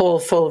whole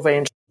full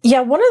range.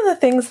 Yeah, one of the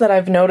things that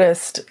I've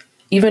noticed,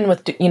 even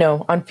with,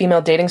 on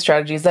female dating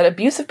strategies, that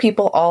abusive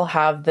people all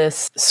have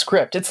this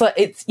script.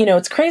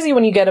 It's crazy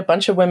when you get a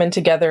bunch of women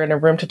together in a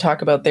room to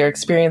talk about their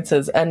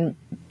experiences, and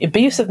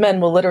abusive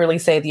men will literally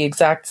say the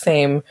exact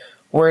same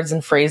words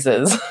and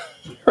phrases,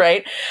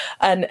 right?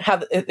 And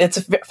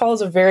it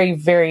follows a very,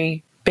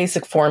 very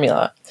basic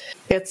formula.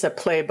 It's a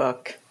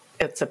playbook.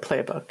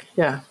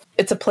 Yeah.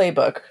 It's a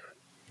playbook.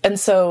 And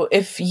so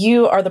if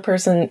you are the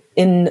person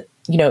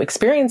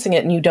experiencing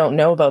it and you don't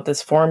know about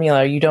this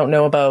formula, you don't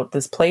know about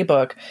this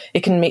playbook,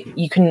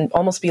 you can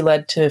almost be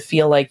led to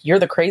feel like you're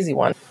the crazy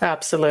one.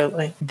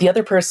 Absolutely. The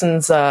other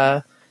person's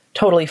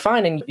totally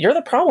fine and you're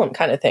the problem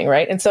kind of thing,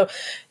 right? And so,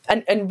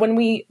 and when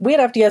we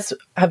at FDS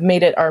have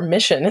made it our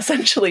mission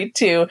essentially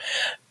to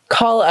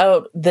call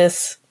out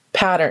these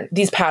patterns,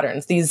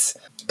 these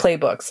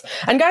playbooks.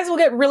 And guys will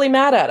get really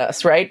mad at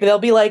us, right? They'll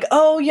be like,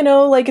 oh,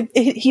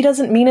 he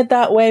doesn't mean it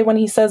that way when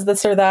he says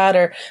this or that,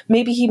 or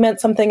maybe he meant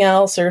something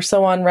else or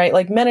so on, right?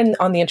 Like men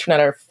on the internet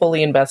are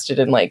fully invested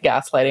in like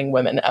gaslighting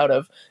women out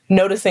of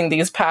noticing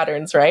these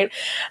patterns, right?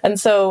 And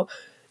so,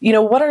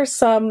 what are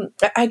some,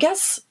 I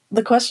guess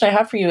the question I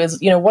have for you is,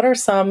 what are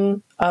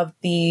some of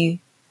the,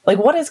 like,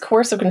 what is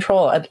coercive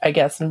control, I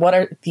guess, and what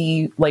are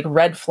the like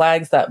red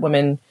flags that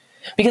women,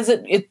 because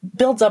it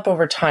builds up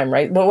over time,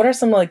 right? But what are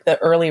some like the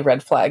early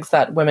red flags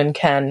that women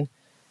can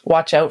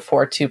watch out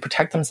for to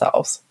protect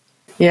themselves?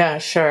 Yeah,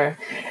 sure.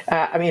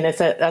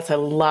 That's a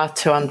lot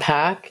to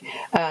unpack.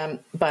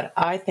 But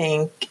I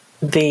think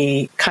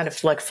the kind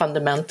of like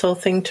fundamental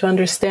thing to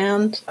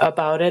understand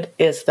about it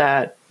is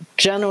that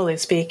generally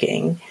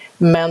speaking,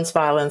 men's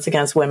violence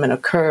against women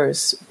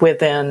occurs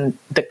within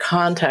the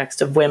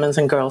context of women's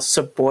and girls'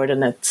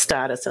 subordinate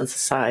status in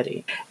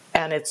society.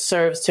 And it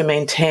serves to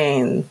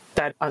maintain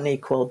that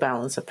unequal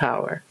balance of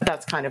power.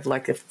 That's kind of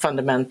like a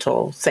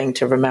fundamental thing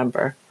to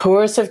remember.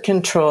 Coercive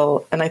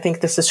control, and I think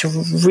this is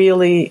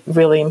really,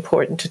 really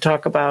important to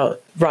talk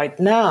about right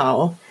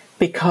now,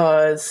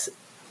 because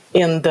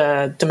in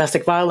the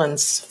domestic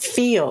violence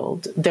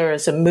field, there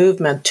is a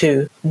movement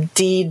to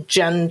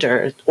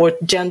de-gender, or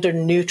gender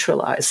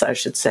neutralize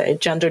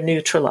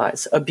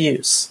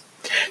abuse.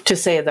 To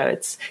say that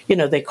it's,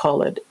 they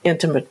call it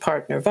intimate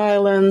partner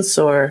violence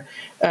or,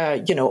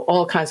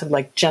 all kinds of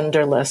like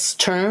genderless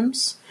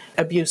terms.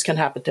 Abuse can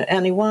happen to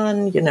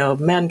anyone,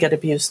 men get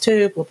abused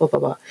too, blah, blah, blah,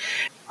 blah.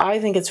 I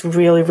think it's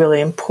really,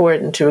 really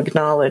important to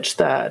acknowledge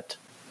that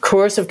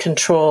coercive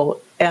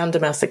control and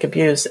domestic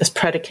abuse is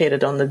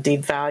predicated on the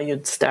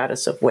devalued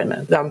status of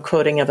women. I'm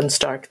quoting Evan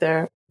Stark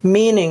there,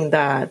 meaning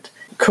that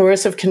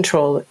coercive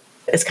control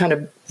is kind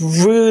of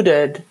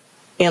rooted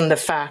in the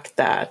fact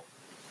that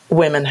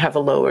women have a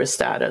lower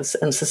status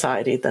in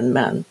society than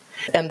men,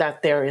 and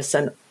that there is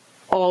an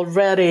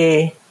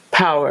already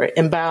power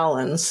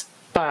imbalance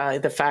by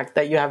the fact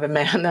that you have a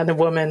man and a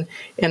woman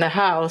in a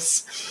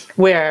house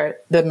where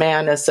the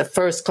man is a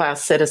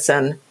first-class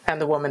citizen and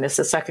the woman is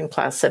a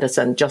second-class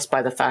citizen just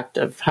by the fact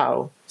of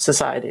how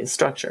society is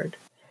structured.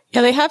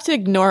 Yeah, they have to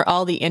ignore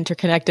all the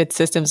interconnected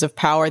systems of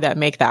power that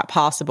make that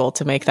possible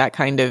to make that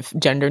kind of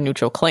gender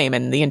neutral claim.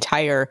 And the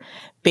entire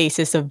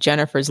basis of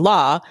Jennifer's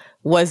Law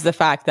was the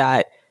fact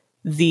that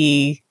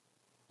the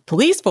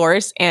police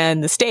force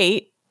and the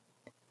state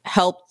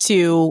helped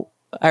to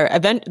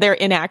their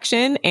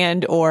inaction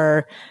and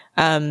or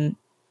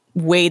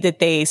way that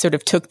they sort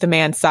of took the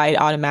man's side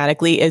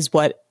automatically is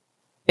what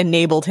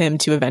enabled him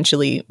to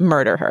eventually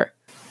murder her.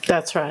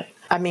 That's right.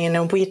 I mean,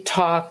 and we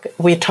talk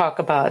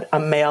about a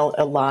male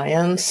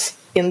alliance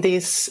in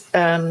these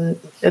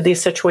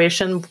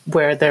situations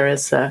where there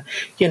is a,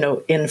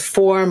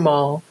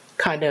 informal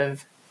kind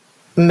of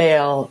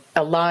male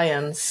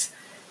alliance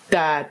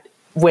that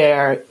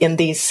where in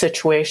these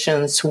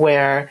situations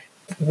where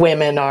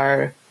women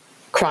are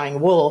crying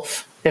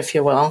wolf, if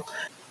you will,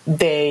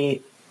 they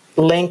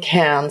link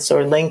hands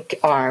or link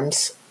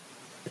arms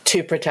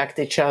to protect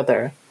each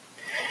other.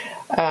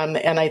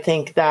 And I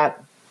think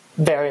that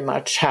very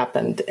much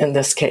happened in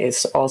this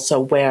case also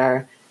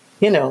where,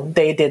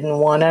 they didn't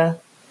want to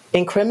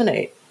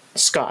incriminate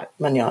Scott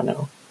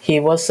Magnano. He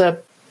was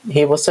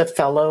a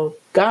fellow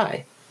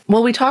guy.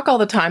 Well, we talk all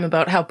the time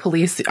about how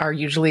police are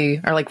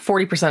like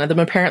 40% of them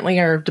apparently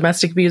are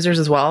domestic abusers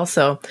as well.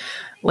 So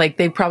like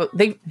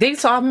they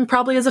saw him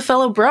probably as a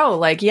fellow bro,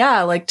 like,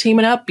 yeah, like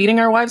teaming up, beating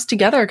our wives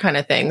together kind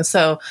of thing.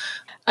 So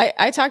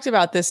I talked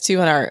about this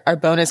too in our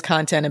bonus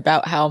content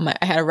about how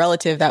I had a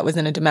relative that was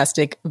in a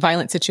domestic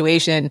violence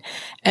situation.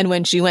 And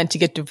when she went to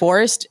get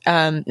divorced,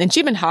 and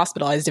she'd been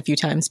hospitalized a few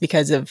times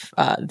because of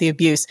the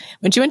abuse.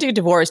 When she went to get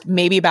divorced,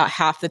 maybe about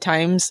half the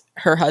times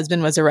her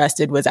husband was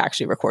arrested was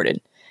actually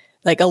recorded.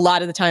 Like a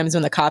lot of the times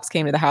when the cops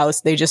came to the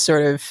house, they just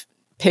sort of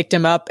picked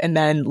him up and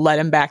then let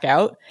him back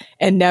out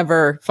and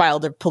never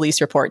filed a police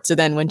report. So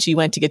then when she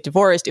went to get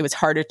divorced, it was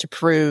harder to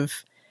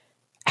prove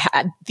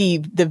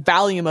the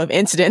volume of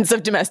incidents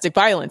of domestic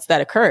violence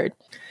that occurred.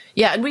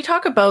 Yeah, and we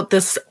talk about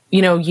this,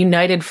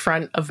 united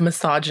front of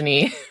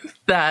misogyny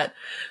that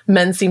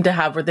men seem to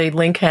have where they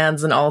link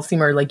hands and all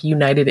seem are like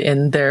united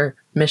in their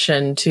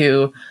mission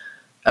to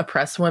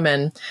oppress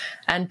women.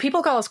 And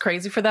people call us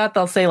crazy for that.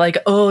 They'll say like,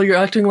 oh, you're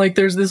acting like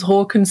there's this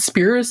whole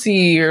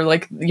conspiracy, or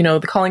like,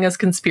 calling us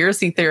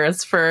conspiracy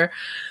theorists for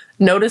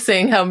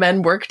noticing how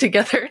men work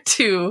together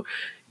to,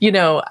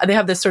 they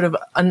have this sort of,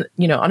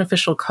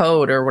 unofficial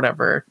code or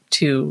whatever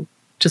to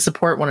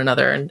support one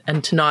another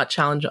and to not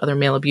challenge other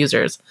male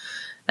abusers.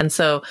 And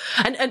so,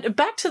 and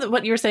back to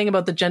what you were saying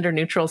about the gender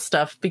neutral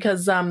stuff,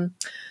 because I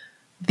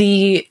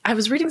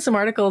was reading some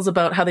articles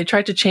about how they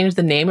tried to change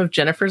the name of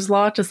Jennifer's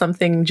Law to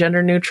something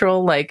gender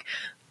neutral, like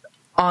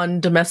on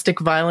domestic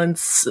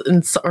violence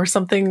or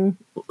some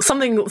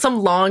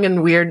long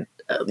and weird,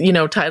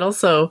 title.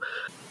 So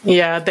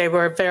yeah, they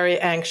were very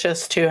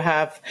anxious to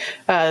have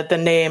the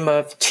name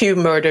of 2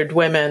 murdered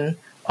women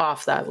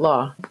off that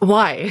law.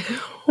 Why?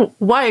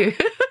 Why?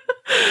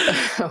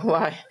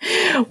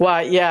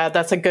 Why? Yeah,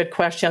 that's a good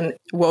question.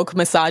 Woke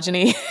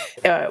misogyny.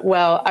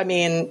 Well, I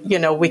mean,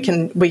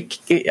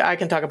 I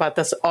can talk about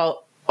this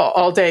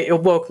all day.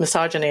 Woke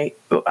misogyny,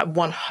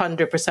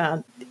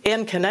 100%.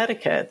 In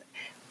Connecticut,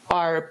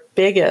 our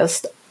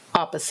biggest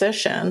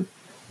opposition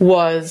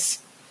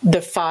was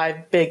the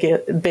 5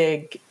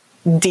 big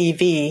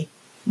DV,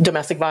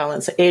 domestic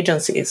violence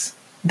agencies.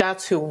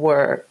 That's who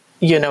were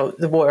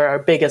our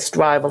biggest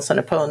rivals and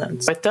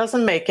opponents. It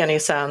doesn't make any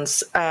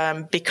sense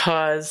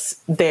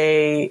because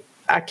I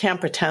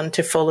can't pretend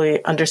to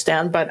fully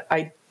understand, but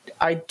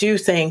I do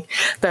think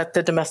that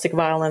the domestic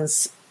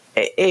violence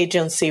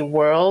agency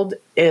world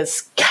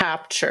is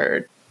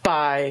captured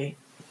by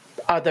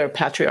other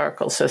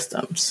patriarchal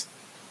systems.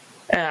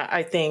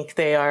 I think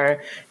they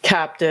are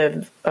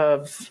captive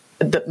of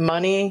the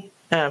money,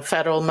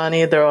 federal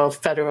money. They're all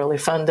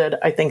federally funded.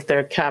 I think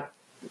they're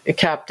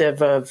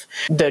captive of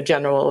the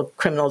general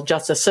criminal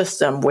justice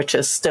system, which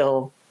is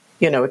still,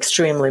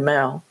 extremely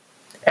male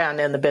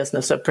and in the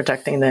business of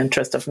protecting the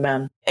interest of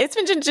men. It's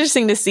been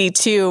interesting to see,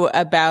 too,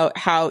 about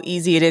how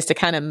easy it is to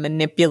kind of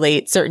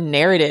manipulate certain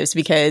narratives,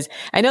 because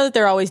I know that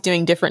they're always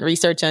doing different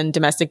research on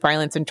domestic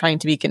violence and trying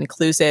to be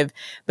inclusive.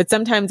 But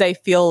sometimes I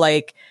feel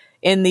like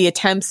in the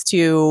attempts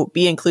to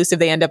be inclusive,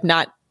 they end up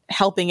not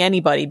helping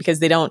anybody because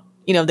they don't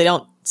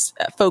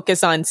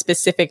focus on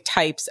specific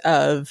types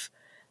of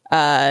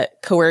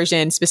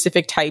coercion,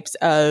 specific types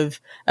of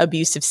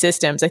abusive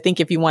systems. I think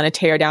if you want to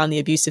tear down the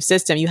abusive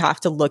system, you have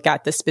to look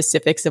at the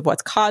specifics of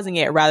what's causing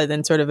it rather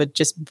than sort of a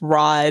just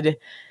broad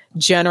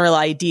general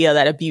idea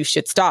that abuse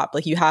should stop.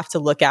 Like you have to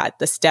look at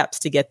the steps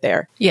to get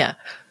there. Yeah.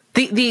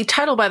 The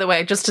title, by the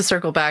way, just to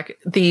circle back,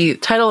 the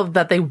title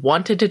that they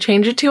wanted to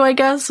change it to, I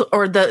guess,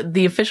 or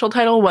the official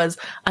title was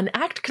An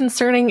Act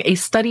Concerning a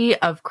Study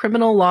of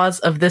Criminal Laws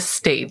of this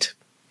State.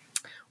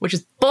 which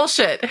is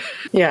bullshit.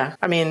 Yeah.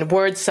 I mean,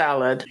 word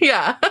salad.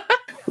 Yeah.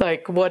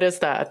 Like, what is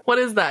that? What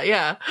is that?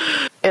 Yeah.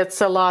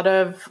 It's a lot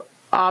of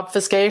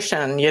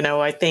obfuscation.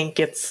 I think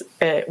it's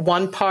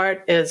one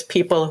part is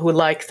people who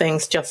like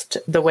things just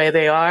the way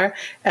they are,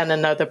 and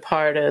another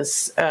part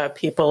is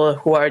people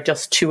who are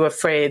just too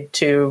afraid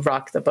to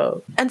rock the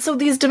boat. And so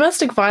these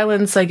domestic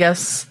violence, I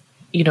guess,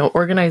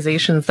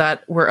 organizations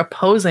that were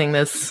opposing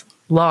this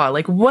law,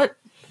 like what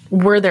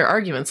were their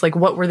arguments? Like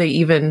what were they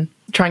even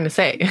trying to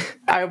say?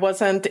 I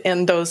wasn't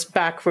in those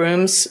back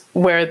rooms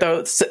where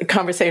those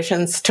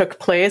conversations took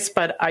place,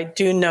 but I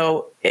do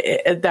know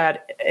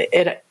that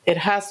it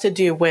has to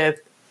do with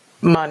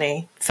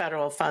money,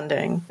 federal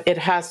funding. It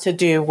has to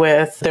do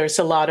with there's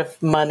a lot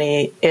of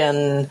money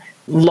in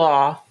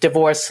law,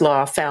 divorce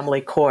law,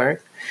 family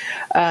court.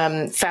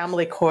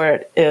 Family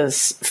court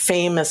is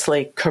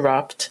famously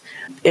corrupt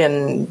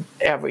in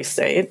every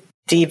state.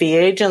 DV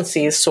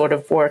agencies sort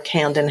of work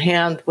hand in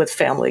hand with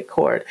family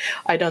court.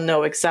 I don't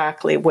know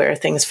exactly where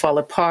things fall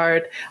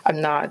apart.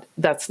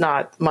 That's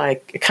not my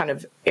kind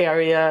of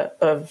area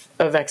of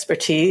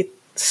expertise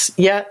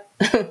yet,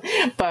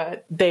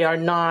 but they are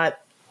not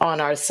on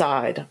our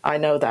side. I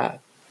know that.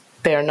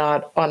 They are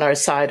not on our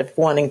side of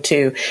wanting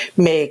to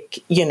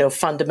make,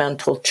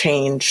 fundamental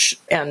change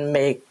and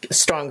make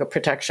stronger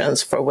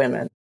protections for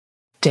women.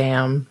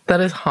 Damn,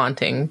 that is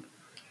haunting.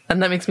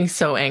 And that makes me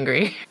so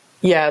angry.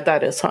 Yeah,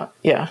 that is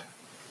yeah.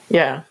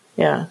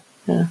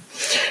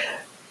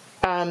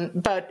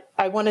 But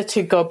I wanted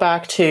to go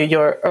back to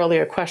your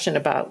earlier question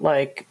about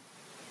like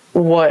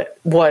what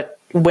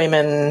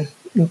women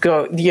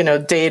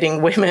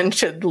dating women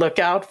should look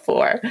out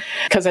for,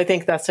 because I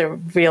think that's a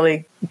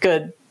really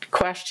good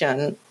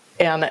question.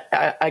 And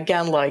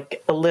again,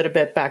 like a little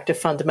bit back to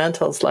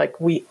fundamentals,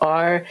 like we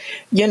are,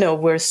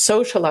 we're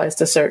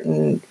socialized a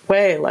certain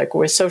way, like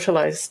we're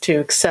socialized to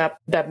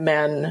accept that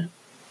men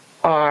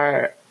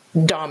are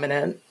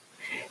dominant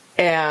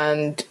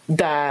and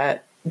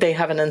that they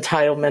have an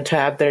entitlement to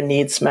have their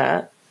needs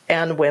met,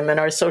 and women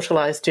are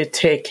socialized to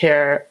take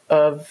care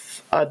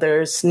of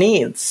others'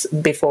 needs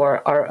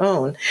before our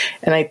own.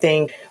 And I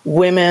think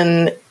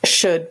women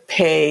should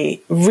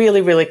pay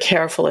really, really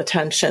careful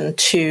attention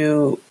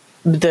to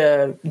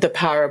the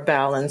power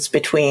balance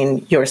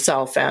between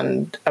yourself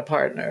and a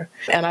partner.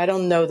 And I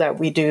don't know that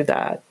we do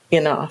that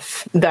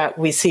enough, that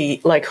we see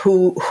like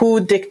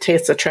who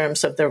dictates the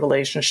terms of the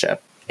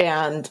relationship.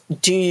 And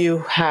do you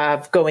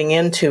have, going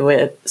into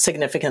it,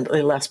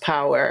 significantly less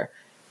power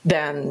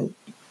than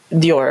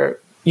your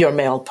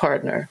male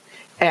partner?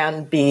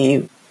 And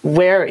be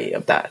wary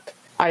of that.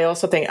 I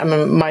also think,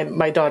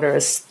 my daughter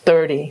is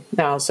 30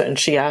 now, so and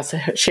she has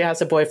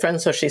a boyfriend,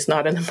 so she's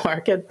not in the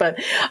market. But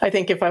I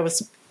think if I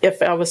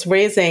was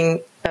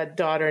raising a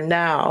daughter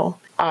now,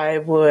 I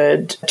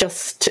would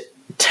just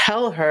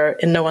tell her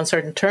in no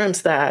uncertain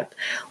terms that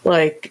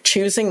like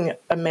choosing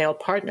a male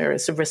partner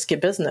is a risky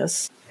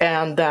business,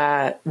 and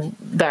that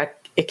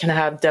it can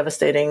have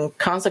devastating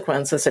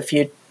consequences if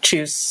you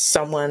choose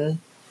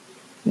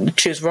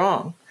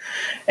wrong,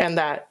 and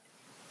that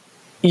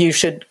you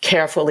should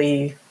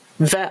carefully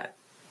vet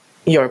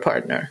your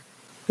partner,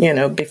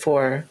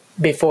 before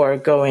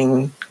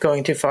going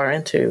too far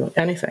into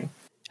anything.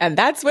 And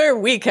that's where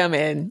we come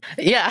in.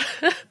 Yeah.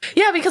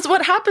 Yeah, because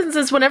what happens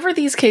is whenever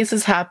these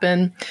cases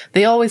happen,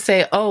 they always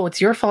say, oh,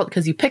 it's your fault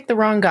because you picked the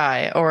wrong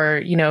guy.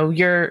 Or,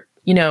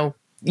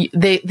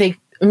 they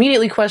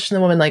immediately question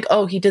the woman like,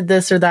 oh, he did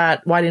this or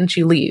that. Why didn't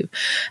you leave?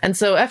 And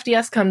so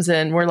FDS comes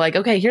in. We're like,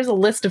 okay, here's a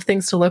list of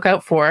things to look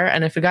out for.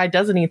 And if a guy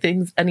does any of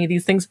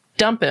these things,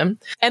 dump him.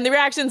 And the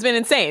reaction's been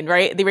insane,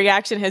 right? The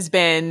reaction has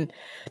been,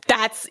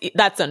 that's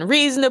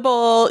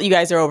unreasonable. You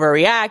guys are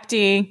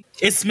overreacting.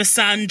 It's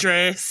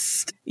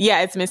misandrist.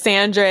 Yeah, it's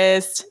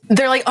misandrist.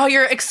 They're like, oh,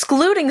 you're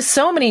excluding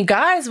so many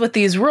guys with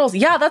these rules.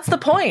 Yeah, that's the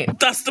point.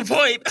 That's the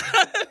point.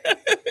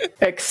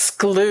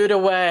 Exclude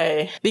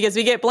away. Because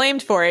we get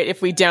blamed for it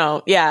if we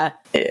don't. Yeah.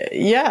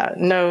 Yeah.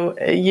 No,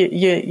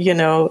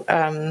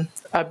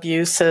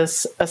 abuse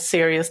is a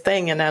serious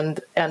thing,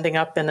 and ending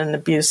up in an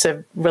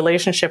abusive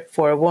relationship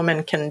for a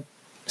woman can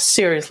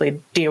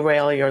seriously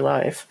derail your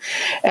life.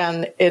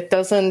 And it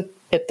doesn't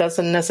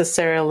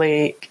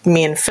necessarily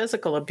mean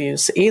physical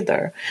abuse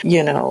either.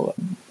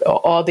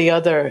 All the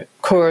other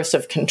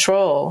coercive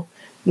control,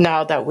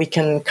 now that we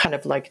can kind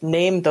of like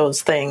name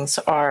those things,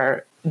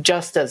 are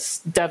just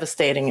as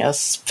devastating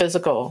as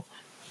physical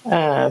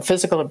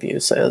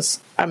abuse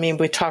is. I mean,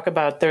 we talk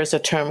about, there's a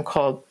term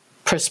called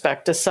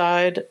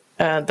prospecticide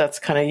that's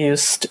kind of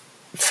used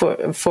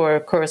for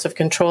coercive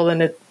control,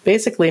 and it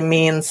basically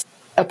means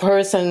a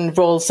person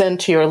rolls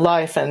into your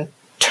life and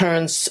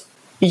turns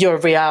your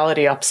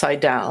reality upside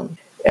down.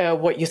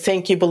 What you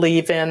think you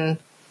believe in,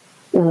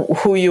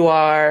 who you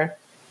are,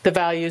 the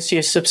values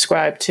you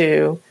subscribe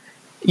to,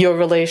 your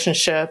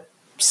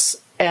relationships,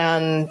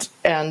 and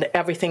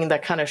everything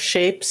that kind of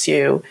shapes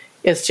you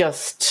is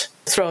just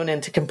thrown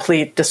into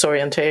complete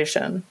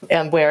disorientation,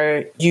 and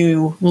where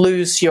you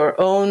lose your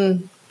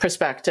own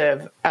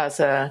perspective as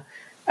a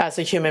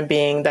human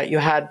being that you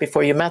had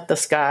before you met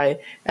this guy,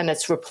 and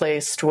it's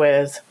replaced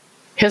with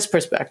his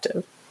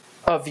perspective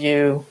of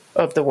you,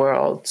 of the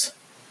world,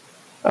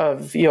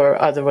 of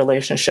your other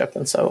relationship,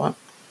 and so on.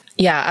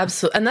 Yeah,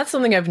 absolutely. And that's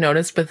something I've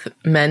noticed with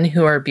men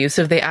who are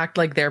abusive. They act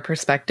like their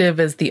perspective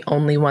is the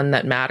only one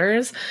that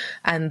matters,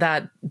 and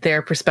that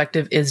their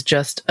perspective is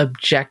just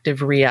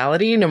objective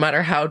reality, no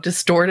matter how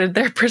distorted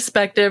their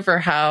perspective or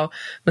how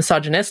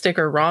misogynistic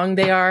or wrong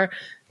they are.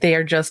 They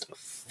are just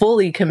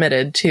fully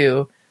committed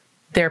to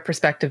their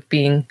perspective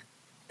being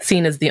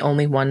seen as the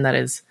only one that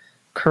is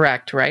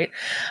correct, right?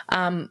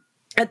 And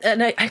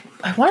I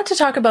wanted to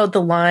talk about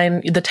the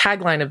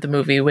tagline of the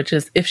movie, which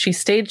is, if she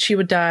stayed, she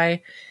would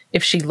die.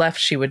 If she left,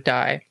 she would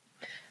die.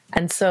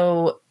 And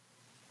so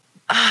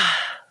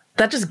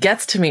that just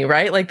gets to me,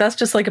 right? Like, that's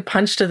just like a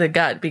punch to the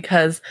gut,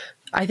 because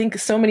I think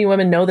so many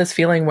women know this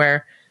feeling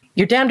where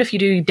you're damned if you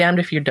do, you're damned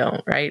if you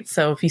don't, right?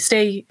 So if you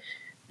stay,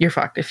 you're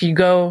fucked. If you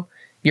go,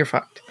 you're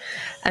fucked.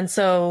 And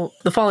so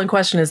the following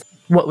question is,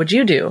 what would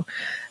you do?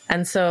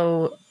 And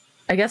so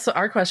I guess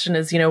our question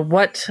is,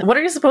 what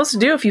are you supposed to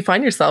do if you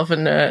find yourself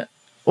in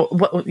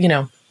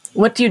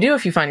what do you do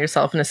if you find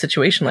yourself in a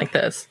situation like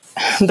this?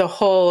 The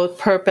whole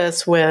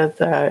purpose with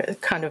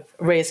kind of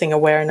raising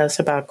awareness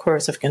about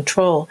coercive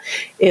control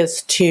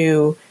is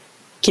to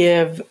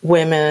give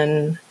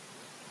women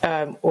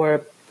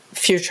or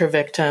future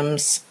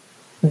victims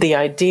the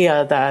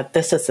idea that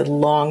this is a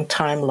long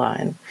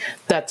timeline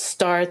that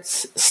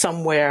starts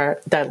somewhere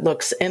that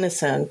looks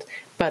innocent,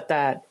 but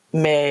that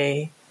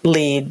may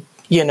lead,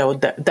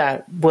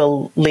 that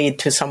will lead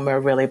to somewhere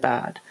really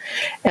bad.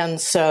 And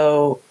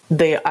so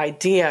the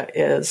idea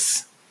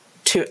is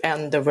to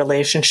end the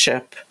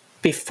relationship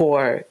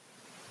before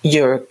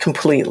you're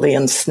completely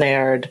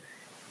ensnared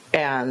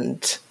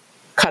and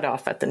cut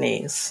off at the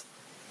knees,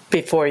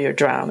 before you're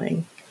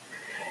drowning.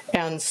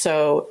 And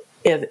so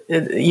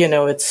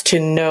it's to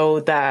know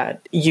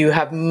that you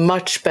have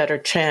much better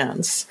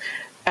chance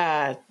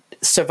at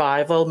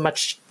survival,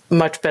 much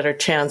better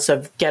chance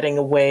of getting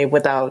away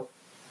without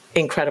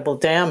incredible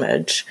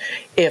damage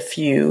if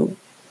you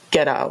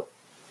get out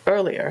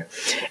earlier.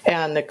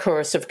 And the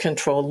coercive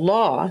control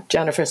law,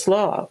 Jennifer's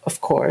law, of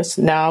course,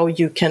 now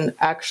you can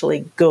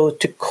actually go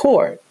to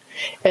court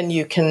and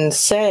you can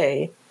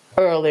say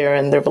earlier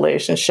in the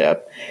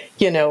relationship,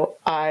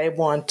 I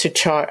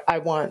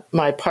want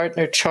my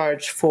partner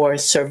charged for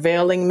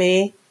surveilling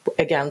me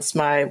against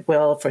my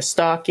will, for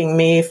stalking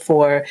me,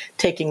 for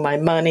taking my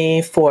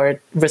money, for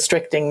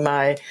restricting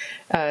my,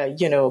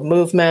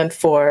 movement,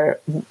 for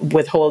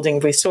withholding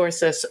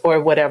resources,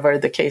 or whatever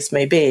the case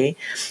may be.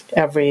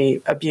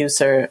 Every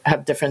abuser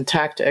have different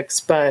tactics,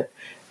 but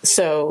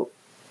so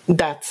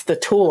that's the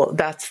tool.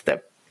 That's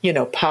the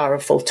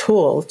powerful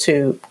tool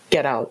to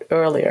get out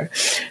earlier.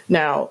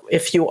 Now,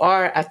 if you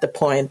are at the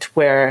point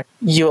where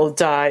you'll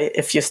die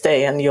if you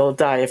stay and you'll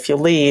die if you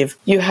leave,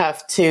 you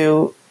have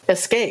to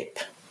escape.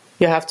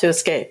 You have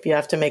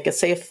to make a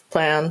safe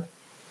plan,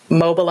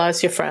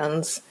 mobilize your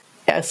friends,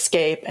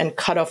 escape, and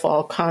cut off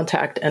all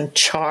contact and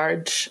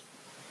charge.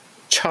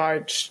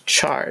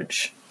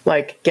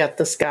 Like, get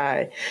this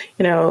guy.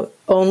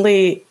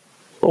 Only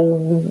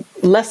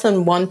less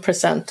than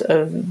 1%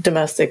 of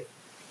domestic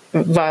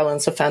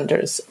violence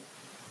offenders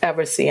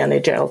ever see any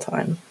jail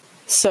time.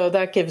 So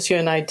that gives you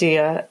an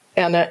idea.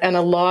 And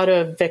a lot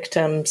of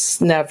victims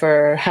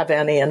never have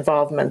any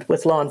involvement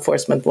with law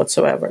enforcement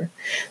whatsoever.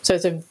 So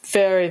it's a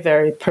very,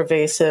 very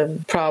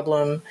pervasive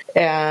problem,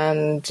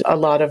 and a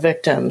lot of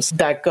victims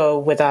that go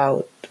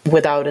without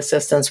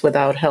assistance,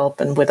 without help,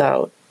 and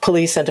without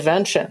police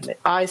intervention.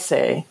 I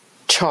say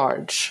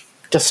charge.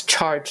 Just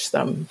charge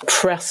them.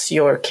 Press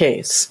your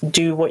case.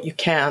 Do what you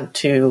can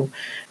to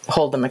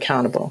hold them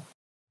accountable.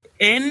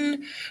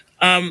 In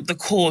the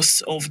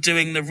course of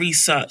doing the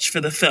research for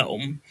the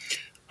film,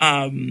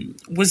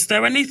 was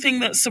there anything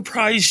that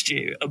surprised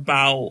you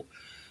about,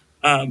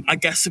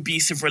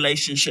 abusive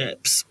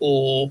relationships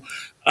or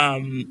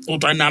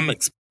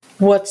dynamics?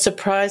 What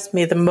surprised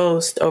me the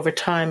most over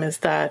time is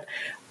that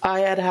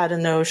I had a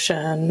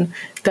notion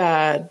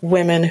that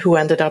women who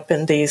ended up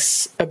in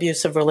these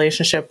abusive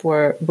relationships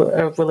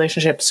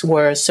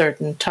were a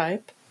certain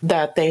type,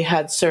 that they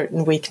had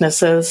certain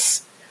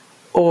weaknesses,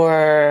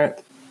 or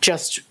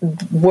just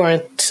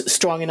weren't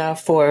strong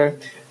enough, or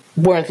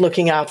weren't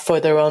looking out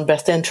for their own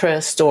best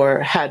interest, or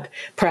had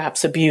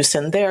perhaps abuse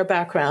in their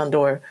background.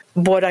 Or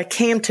what I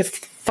came to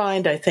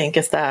find, I think,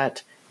 is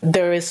that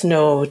there is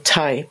no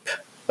type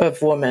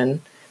of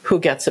woman who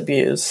gets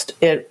abused.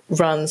 It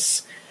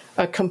runs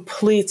a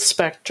complete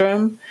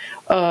spectrum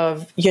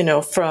of,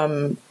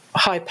 from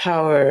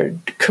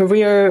high-powered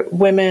career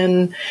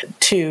women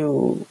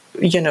to,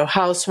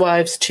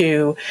 housewives,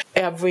 to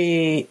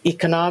every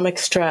economic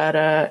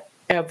strata,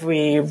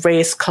 every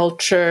race,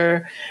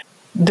 culture.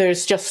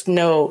 There's just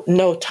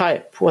no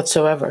type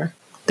whatsoever.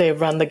 They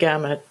run the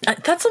gamut.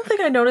 That's something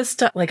I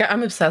noticed.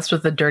 I'm obsessed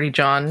with the Dirty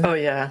John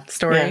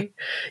story.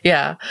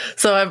 Yeah.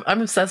 So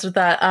I'm obsessed with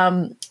that.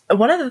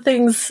 One of the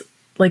things,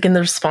 in the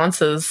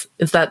responses,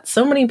 is that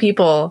so many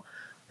people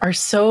are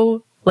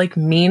so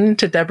mean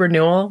to Deborah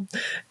Newell.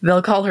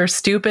 They'll call her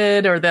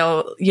stupid, or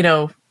they'll,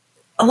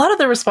 a lot of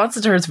the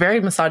responses to her is very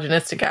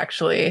misogynistic,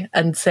 actually,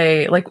 and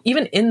say, like,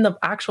 even in the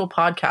actual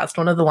podcast,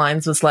 one of the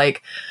lines was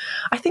like,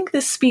 I think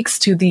this speaks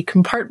to the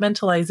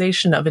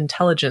compartmentalization of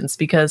intelligence,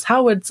 because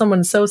how would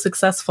someone so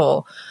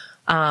successful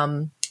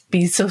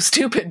be so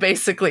stupid,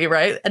 basically,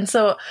 right? And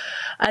so,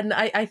 and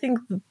I think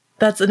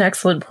that's an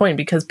excellent point,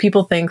 because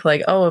people think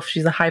like, oh, if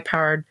she's a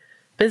high-powered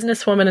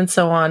businesswoman and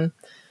so on,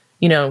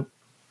 you know,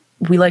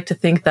 we like to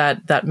think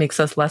that that makes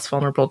us less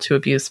vulnerable to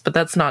abuse, but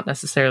that's not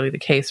necessarily the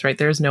case, right?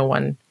 There's no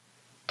one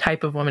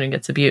type of woman who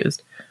gets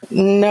abused.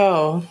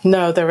 No,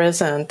 there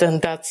isn't,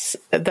 and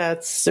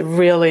that's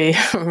really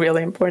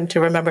really important to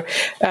remember.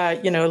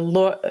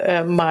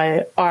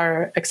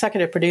 Our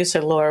executive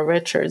producer Laura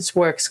Richards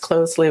works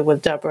closely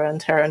with Deborah and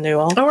Tara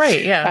Newell. Oh,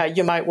 right, yeah.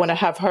 You might want to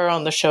have her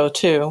on the show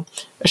too.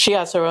 She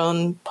has her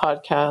own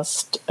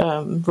podcast,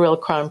 Real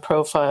Crime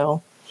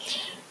Profile.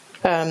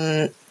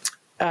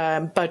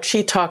 But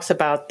she talks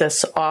about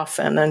this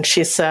often, and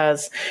she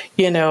says,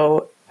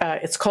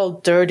 it's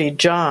called Dirty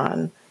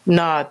John,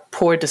 not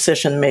poor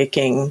decision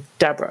making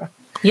Deborah.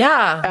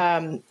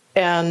 Yeah.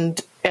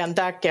 And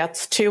that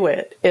gets to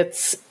it.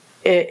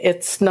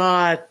 It's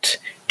not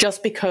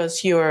just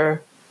because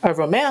you're a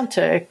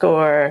romantic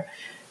or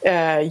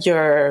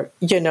you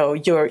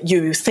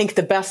think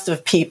the best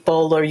of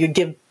people, or you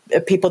give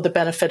people the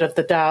benefit of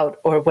the doubt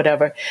or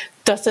whatever,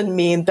 doesn't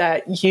mean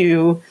that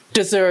you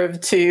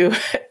deserve to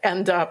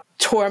end up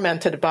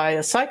tormented by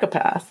a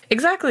psychopath.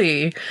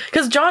 Exactly.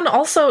 Because John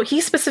also, he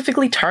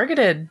specifically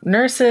targeted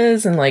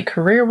nurses and like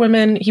career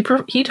women.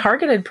 He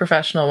targeted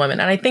professional women.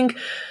 And I think,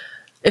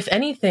 if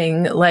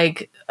anything,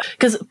 like,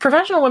 because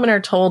professional women are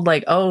told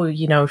like, oh,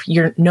 if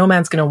no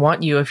man's going to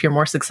want you if you're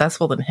more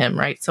successful than him,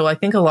 right? So I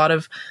think a lot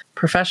of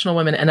professional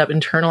women end up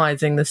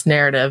internalizing this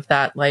narrative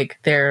that like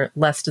they're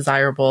less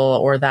desirable,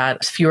 or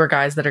that fewer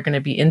guys that are going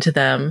to be into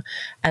them,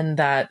 and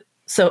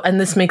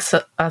this makes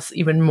us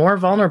even more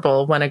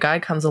vulnerable when a guy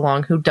comes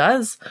along who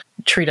does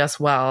treat us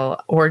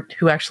well, or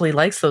who actually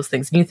likes those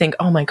things. And you think,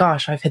 oh my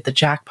gosh, I've hit the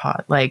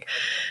jackpot. Like,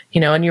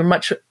 and you're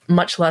much,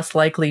 much less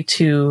likely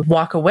to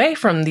walk away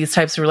from these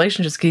types of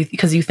relationships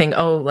because you think,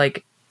 oh,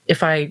 like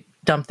if I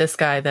dump this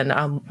guy, then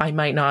I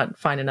might not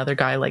find another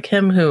guy like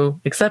him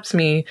who accepts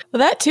me. Well,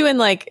 that too, and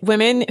like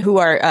women who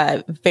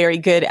are very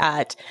good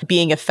at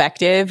being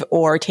effective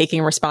or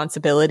taking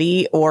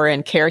responsibility or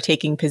in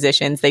caretaking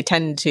positions, they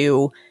tend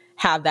to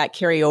have that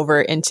carry over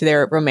into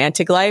their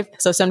romantic life.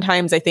 So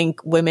sometimes I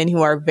think women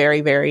who are very,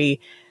 very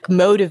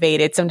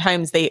motivated,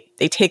 sometimes they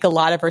take a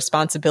lot of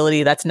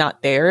responsibility that's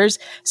not theirs.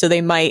 So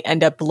they might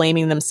end up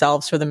blaming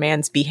themselves for the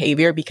man's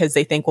behavior because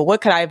they think, well,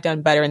 what could I have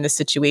done better in this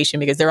situation?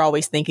 Because they're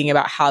always thinking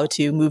about how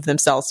to move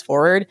themselves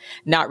forward,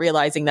 not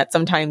realizing that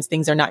sometimes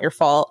things are not your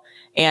fault.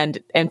 And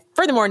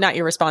furthermore, not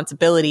your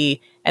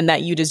responsibility, and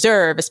that you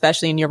deserve,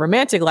 especially in your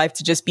romantic life,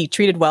 to just be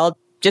treated well,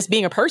 just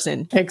being a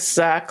person.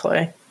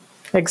 Exactly.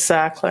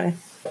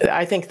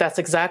 I think that's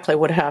exactly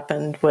what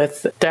happened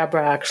with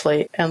Deborah,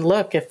 actually. And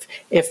look,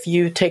 if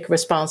you take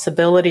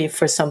responsibility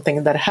for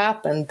something that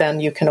happened, then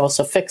you can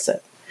also fix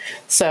it.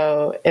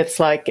 So it's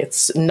like,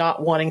 it's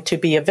not wanting to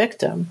be a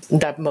victim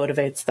that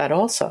motivates that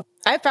also.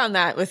 I found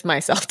that with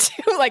myself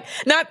too, like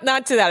not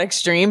to that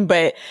extreme,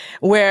 but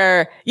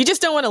where you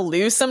just don't want to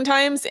lose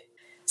sometimes.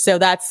 So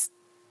that's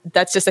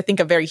just, I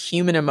think, a very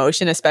human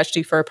emotion,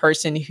 especially for a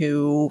person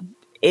who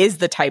is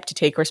the type to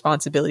take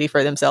responsibility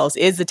for themselves,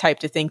 is the type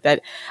to think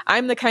that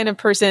I'm the kind of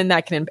person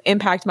that can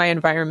impact my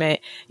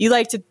environment. You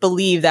like to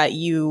believe that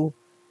you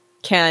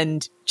can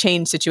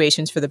change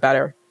situations for the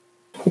better.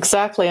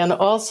 Exactly. And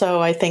also,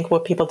 I think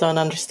what people don't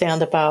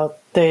understand about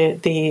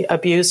the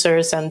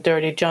abusers and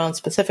Dirty John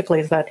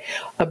specifically is that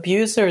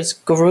abusers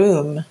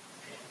groom.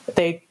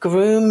 They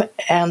groom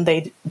and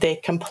they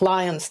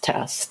compliance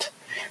test.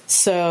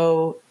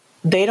 So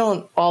they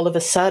don't all of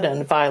a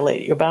sudden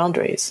violate your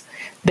boundaries.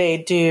 They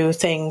do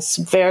things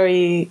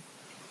very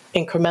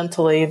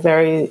incrementally,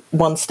 very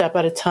one step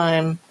at a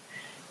time.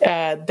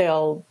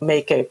 They'll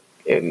make a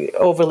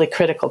overly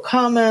critical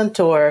comment,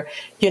 or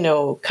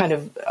kind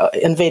of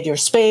invade your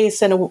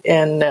space in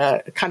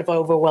a kind of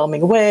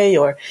overwhelming way,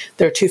 or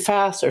they're too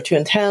fast or too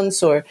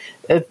intense, or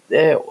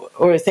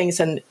things.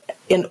 And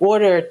in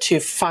order to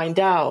find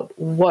out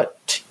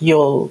what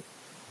you'll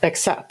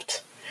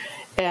accept,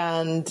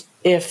 and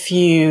if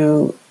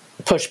you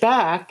push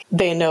back,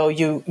 they know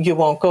you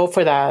won't go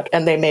for that,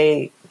 and they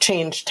may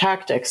change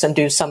tactics and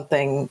do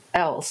something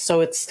else.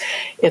 So it's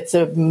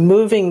a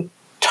moving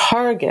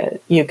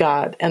target you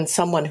got, and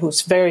someone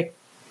who's very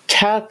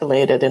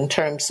calculated in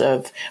terms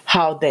of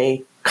how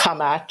they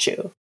come at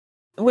you.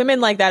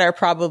 Women like that are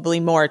probably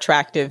more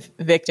attractive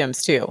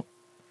victims too,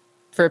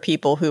 for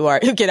people who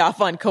get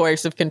off on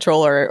coercive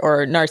control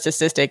or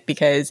narcissistic,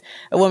 because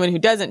a woman who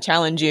doesn't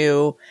challenge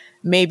you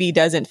maybe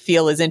doesn't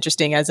feel as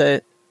interesting as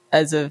a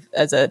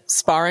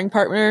sparring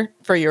partner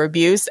for your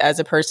abuse as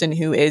a person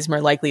who is more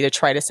likely to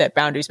try to set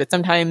boundaries. But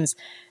sometimes,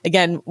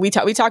 again, we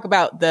talk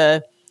about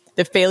the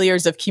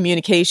failures of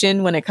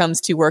communication when it comes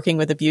to working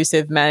with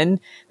abusive men.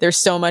 There's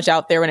so much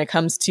out there when it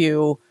comes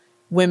to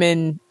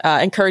women,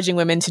 encouraging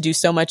women to do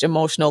so much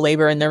emotional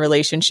labor in their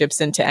relationships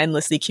and to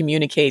endlessly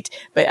communicate.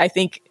 But I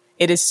think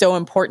it is so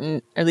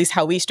important, or at least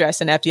how we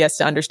stress in FDS,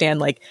 to understand,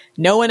 like,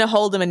 know when to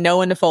hold them and know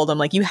when to fold them.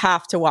 Like, you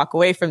have to walk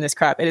away from this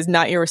crap. It is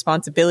not your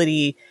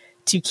responsibility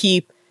to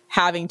keep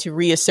having to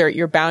reassert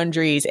your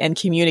boundaries and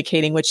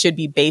communicating what should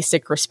be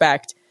basic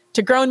respect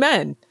to grown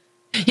men.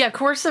 Yeah,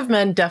 coercive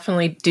men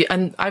definitely do.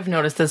 And I've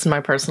noticed this in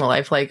my personal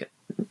life. Like,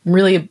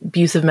 really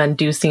abusive men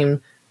do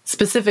seem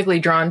specifically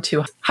drawn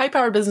to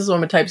high-powered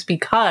businesswoman types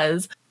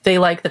because they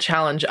like the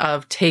challenge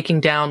of taking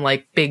down,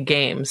 like, big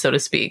game, so to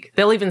speak.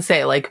 They'll even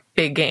say, like,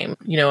 big game,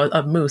 you know,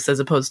 a moose as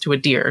opposed to a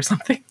deer or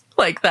something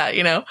like that,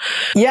 you know?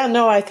 Yeah,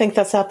 no, I think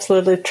that's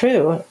absolutely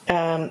true.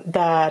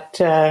 That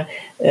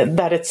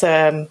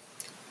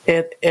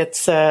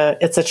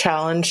it's a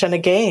challenge and a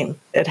game.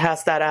 It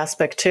has that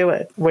aspect to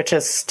it, which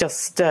is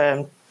just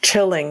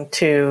chilling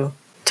to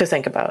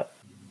think about.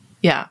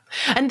 Yeah.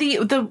 And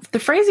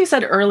the phrase you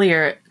said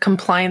earlier,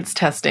 compliance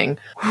testing.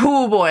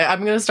 Oh boy,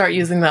 I'm going to start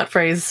using that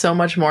phrase so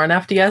much more in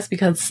FDS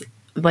because,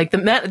 like, the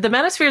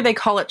manosphere, they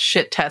call it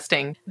shit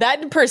testing.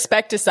 That and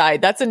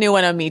perspecticide. That's a new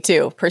one on me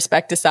too.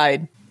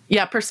 Perspecticide.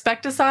 Yeah,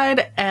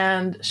 perspecticide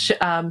and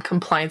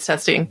compliance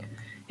testing.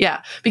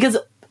 Yeah, because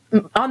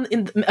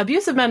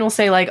abusive men will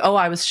say, like, oh,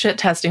 I was shit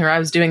testing her, I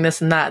was doing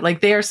this and that. Like,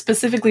 they are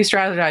specifically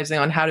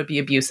strategizing on how to be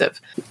abusive.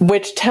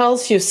 Which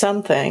tells you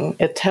something.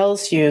 It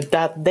tells you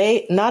that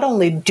they not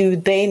only do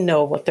they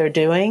know what they're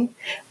doing,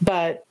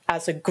 but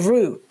as a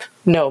group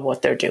know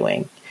what they're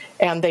doing.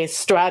 And they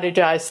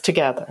strategize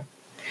together.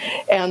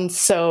 And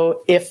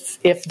so if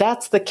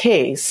that's the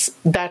case,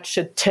 that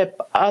should tip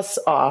us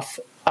off,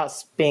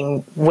 us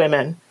being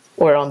women,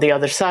 or on the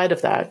other side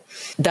of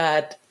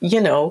that, you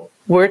know,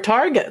 we're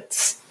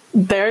targets.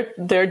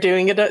 They're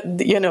doing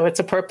it, you know, it's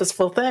a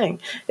purposeful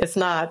thing. It's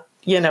not,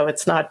 you know,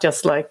 it's not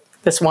just like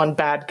this one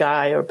bad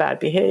guy or bad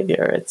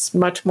behavior. It's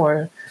much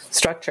more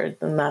structured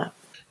than that.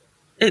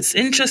 It's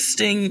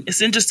interesting.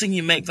 It's interesting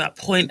you make that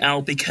point,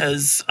 Al,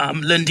 because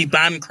Lundy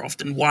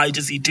Bancroft, and why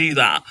does he do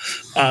that?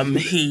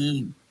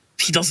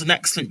 He does an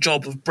excellent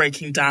job of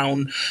breaking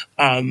down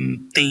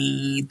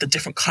the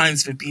different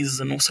kinds of abuses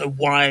and also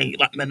why,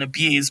 like, men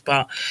abuse.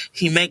 But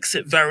he makes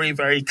it very,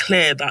 very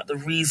clear that the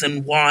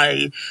reason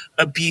why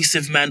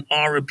abusive men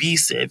are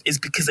abusive is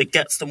because it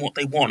gets them what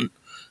they want,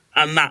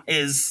 and that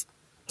is,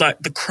 like,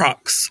 the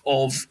crux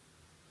of,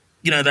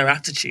 you know, their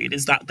attitude,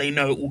 is that they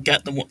know it will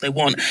get them what they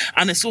want.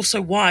 And it's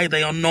also why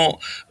they are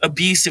not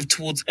abusive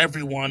towards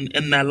everyone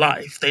in their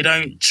life. They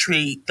don't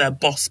treat their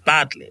boss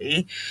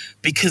badly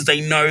because they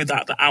know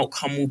that the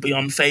outcome will be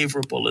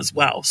unfavorable as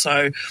well.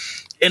 So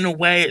in a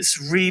way, it's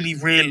really,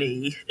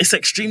 really, it's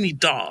extremely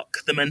dark,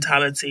 the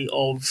mentality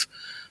of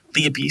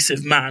the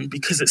abusive man,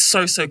 because it's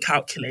so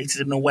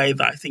calculated in a way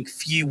that I think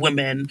few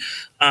women,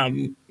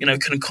 you know,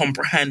 can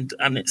comprehend.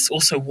 And it's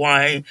also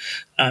why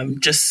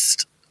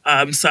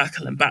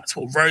circling back to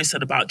what Rose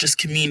said about just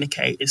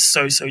communicate is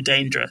so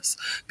dangerous,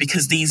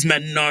 because these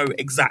men know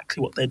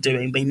exactly what they're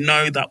doing. They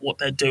know that what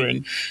they're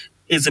doing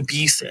is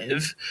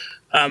abusive.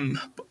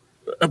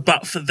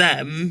 But for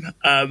them,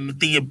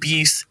 the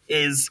abuse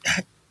is,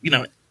 you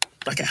know,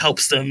 like, it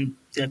helps them,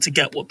 you know, to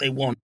get what they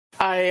want.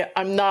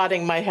 I'm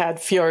nodding my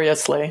head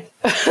furiously.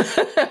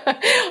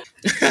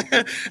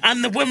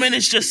 And the woman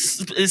is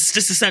just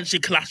essentially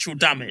collateral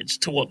damage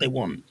to what they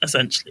want.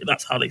 Essentially,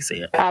 that's how they see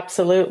it.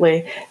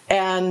 Absolutely.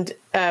 And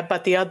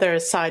but the other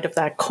side of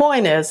that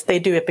coin is they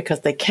do it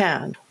because they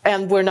can,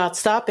 and we're not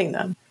stopping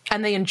them.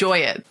 And they enjoy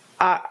it.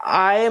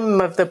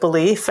 I'm of the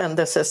belief, and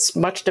this is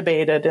much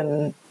debated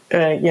in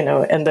you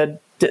know, in the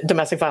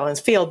domestic violence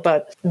field,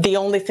 but the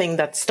only thing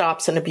that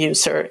stops an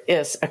abuser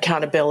is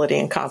accountability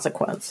and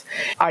consequence.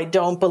 I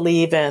don't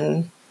believe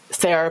in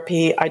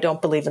therapy. I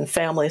don't believe in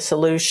family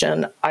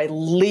solution. I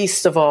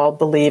least of all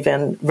believe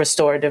in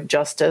restorative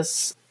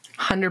justice.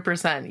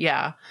 100%.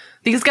 Yeah.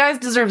 These guys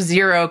deserve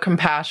zero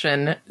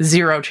compassion,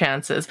 zero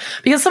chances.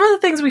 Because some of the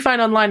things we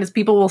find online is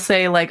people will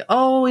say, like,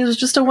 oh, it was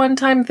just a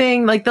one-time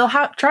thing. Like, they'll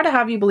try to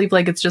have you believe,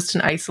 like, it's just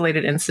an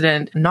isolated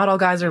incident. Not all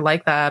guys are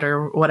like that,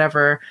 or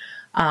whatever.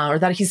 Or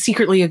that he's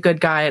secretly a good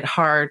guy at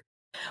heart.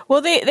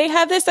 Well, they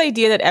have this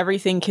idea that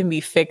everything can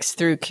be fixed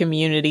through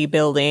community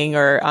building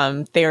or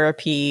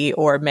therapy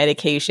or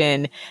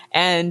medication.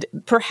 And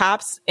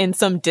perhaps in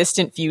some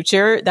distant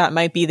future, that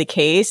might be the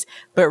case.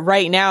 But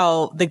right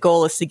now, the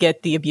goal is to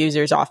get the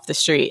abusers off the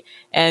street.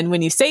 And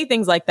when you say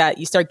things like that,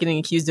 you start getting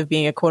accused of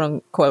being a quote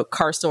unquote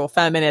carceral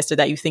feminist, or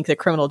that you think the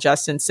criminal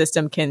justice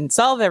system can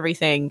solve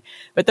everything.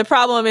 But the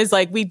problem is,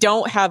 like, we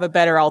don't have a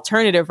better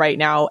alternative right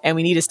now, and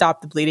we need to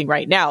stop the bleeding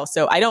right now.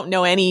 So I don't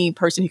know any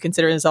person who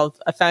considers himself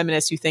a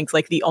feminist who thinks,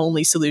 like, the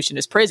only solution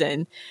is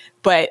prison.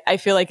 But I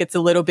feel like it's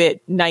a little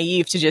bit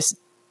naive to just,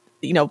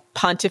 you know,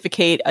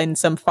 pontificate in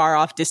some far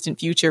off distant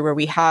future where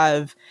we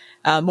have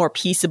more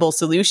peaceable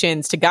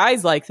solutions to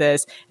guys like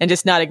this, and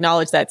just not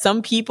acknowledge that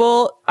some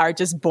people are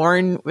just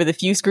born with a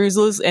few screws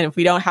loose. And if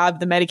we don't have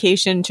the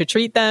medication to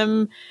treat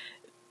them,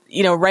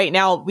 you know, right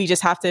now we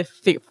just have to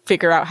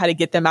figure out how to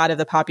get them out of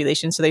the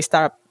population so they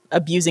stop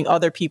abusing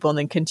other people and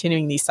then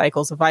continuing these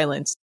cycles of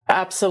violence.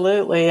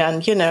 Absolutely.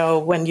 And,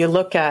 when you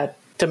look at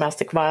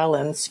domestic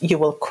violence, you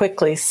will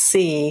quickly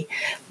see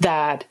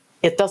that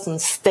it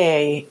doesn't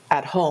stay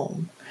at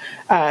home.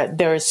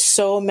 There's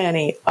so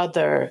many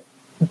other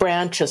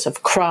branches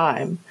of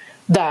crime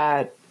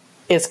that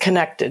is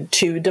connected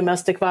to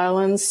domestic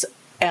violence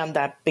and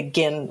that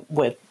begin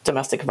with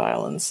domestic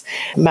violence.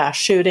 Mass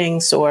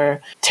shootings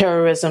or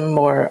terrorism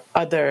or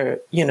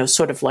other,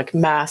 sort of like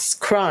mass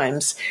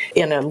crimes,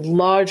 in a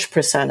large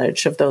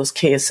percentage of those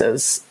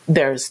cases,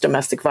 there's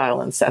domestic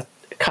violence at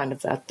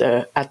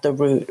the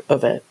root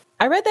of it.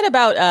 I read that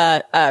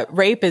about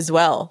rape as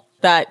well,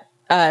 that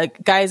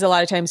guys a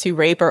lot of times who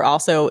rape are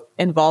also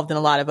involved in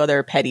a lot of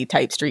other petty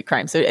type street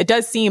crimes. So it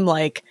does seem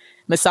like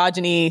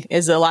misogyny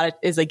is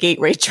a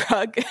gateway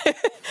drug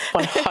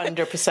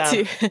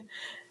 100%.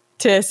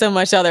 to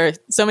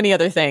so many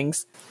other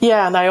things.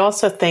 Yeah, and I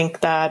also think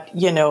that,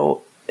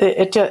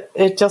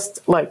 it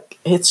just like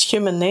it's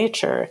human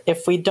nature.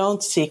 If we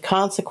don't see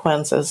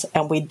consequences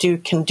and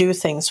can do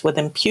things with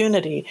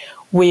impunity,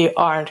 we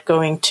aren't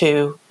going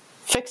to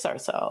fix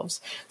ourselves.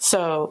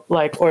 So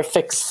or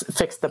fix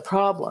the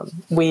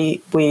problem.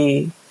 We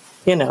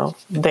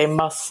they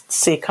must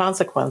see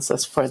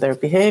consequences for their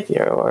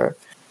behavior, or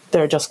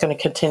they're just going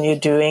to continue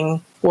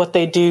doing what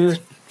they do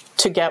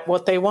to get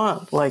what they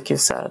want, like you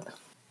said.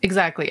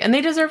 Exactly. And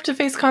they deserve to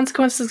face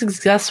consequences, because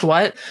guess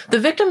what? The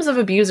victims of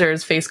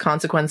abusers face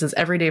consequences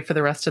every day for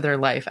the rest of their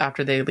life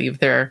after they leave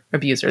their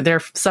abuser.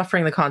 They're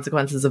suffering the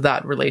consequences of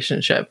that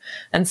relationship.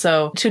 And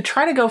so to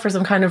try to go for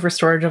some kind of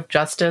restorative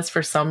justice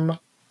for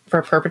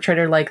a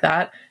perpetrator like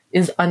that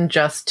is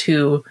unjust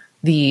to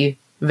the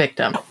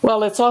victim.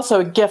 Well, it's also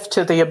a gift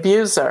to the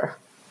abuser,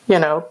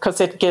 because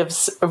it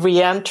gives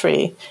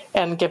re-entry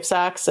and gives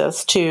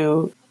access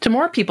to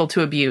more people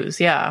to abuse,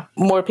 yeah.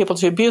 More people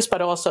to abuse,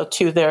 but also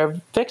to their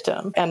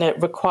victim. And it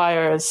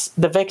requires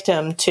the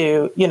victim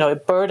to,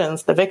 it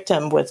burdens the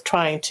victim with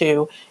trying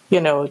to,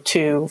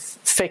 to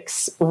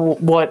fix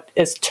what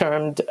is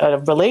termed a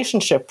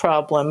relationship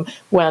problem,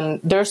 when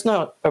there's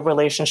not a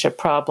relationship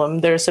problem,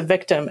 there's a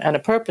victim and a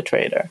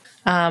perpetrator.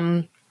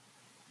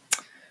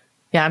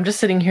 Yeah, I'm just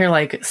sitting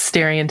here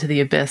staring into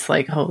the abyss,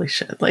 holy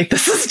shit,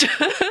 this is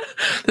just,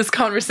 this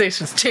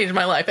conversation's changed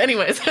my life.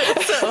 Anyways,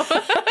 so.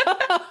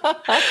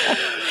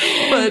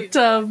 But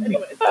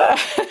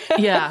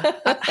yeah.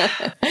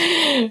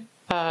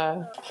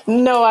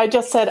 No, I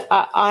just said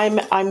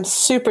I'm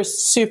super,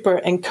 super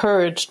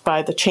encouraged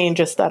by the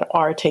changes that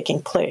are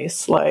taking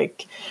place. You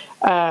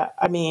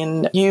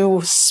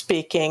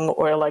speaking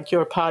or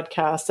your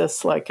podcast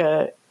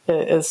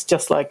is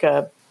just like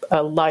a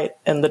light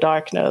in the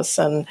darkness,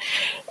 and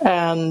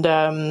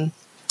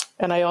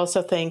I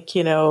also think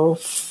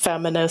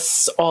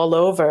feminists all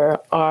over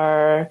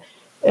are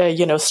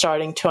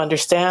starting to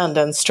understand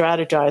and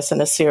strategize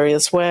in a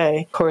serious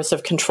way.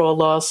 Coercive control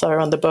laws are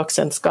on the books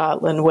in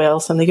Scotland,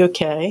 Wales, and the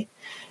UK,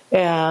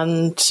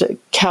 and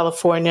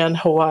California and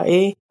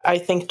Hawaii. I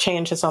think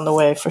change is on the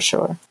way for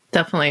sure.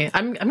 Definitely.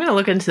 I'm going to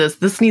look into this.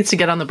 This needs to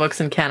get on the books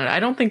in Canada.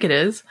 I don't think it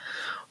is,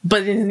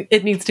 but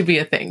it needs to be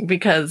a thing,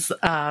 because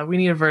we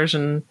need a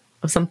version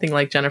of something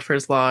like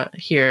Jennifer's Law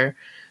here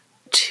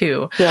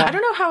too. Yeah. I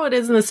don't know how it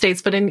is in the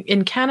States, but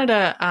in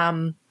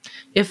Canada,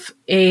 if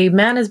a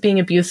man is being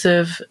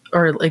abusive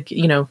or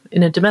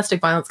in a domestic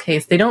violence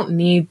case, they don't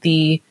need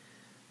the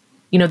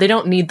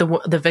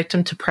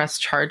victim to press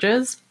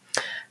charges.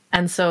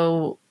 And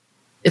so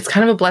it's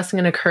kind of a blessing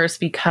and a curse,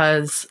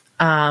 because,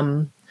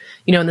 in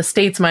the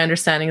States, my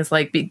understanding is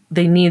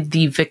they need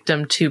the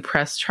victim to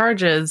press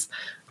charges,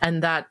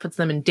 and that puts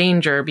them in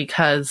danger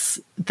because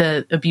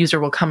the abuser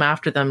will come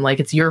after them.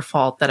 It's your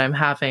fault that I'm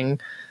having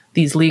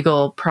these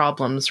legal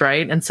problems,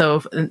 right? And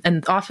so,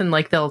 and often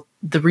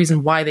the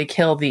reason why they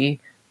kill the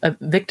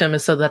victim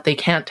is so that they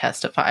can't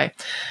testify.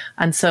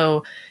 And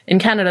so in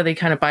Canada, they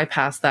kind of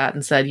bypassed that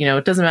and said,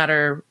 it doesn't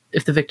matter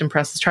if the victim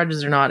presses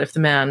charges or not. If the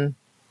man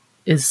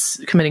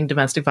is committing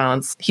domestic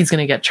violence, he's going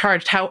to get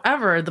charged.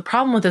 However, the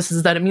problem with this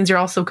is that it means you're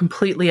also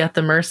completely at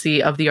the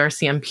mercy of the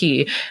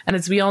RCMP. And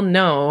as we all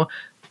know,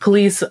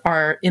 police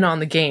are in on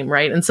the game,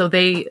 right? And so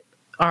they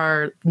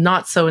are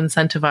not so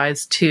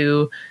incentivized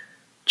to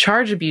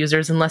charge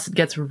abusers unless it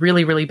gets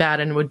really, really bad,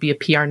 and it would be a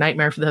PR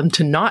nightmare for them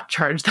to not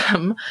charge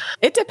them.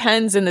 It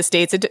depends in the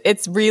states.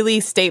 It's really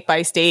state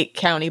by state,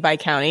 county by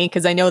county,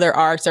 because I know there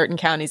are certain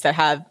counties that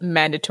have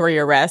mandatory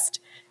arrest,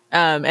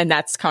 and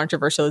that's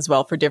controversial as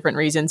well for different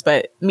reasons.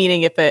 But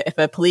meaning if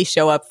a police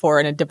show up for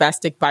a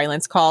domestic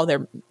violence call,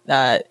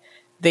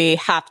 they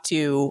have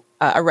to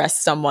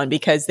arrest someone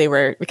because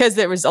there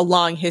was a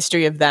long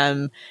history of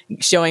them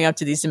showing up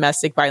to these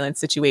domestic violence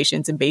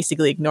situations and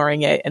basically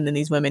ignoring it, and then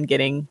these women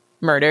getting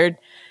murdered.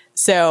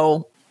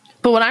 So,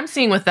 but what I'm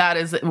seeing with that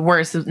is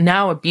worse.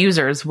 Now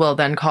abusers will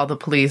then call the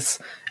police,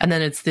 and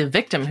then it's the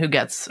victim who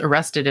gets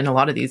arrested in a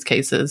lot of these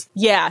cases.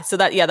 Yeah. So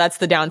that's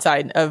the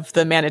downside of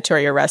the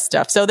mandatory arrest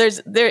stuff. So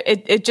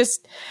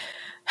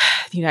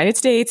the United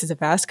States is a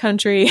vast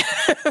country,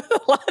 a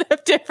lot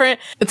of different.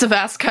 It's a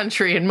vast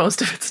country and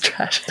most of it's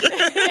trash.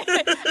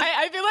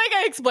 I feel like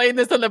I explained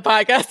this on the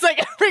podcast.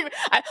 Like,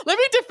 let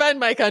me defend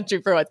my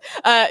country for once.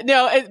 But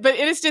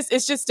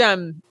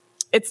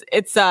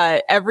it's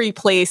every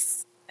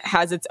place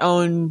has its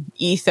own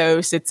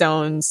ethos, its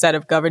own set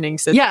of governing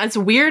systems. Yeah, it's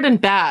weird and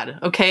bad.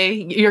 Okay,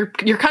 your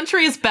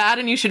country is bad,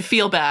 and you should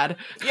feel bad.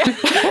 Yeah.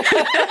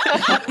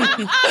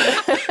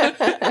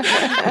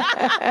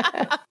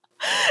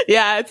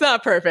 Yeah, it's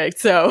not perfect.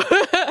 So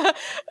I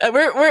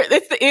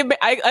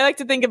like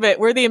to think of it.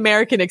 We're the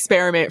American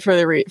experiment for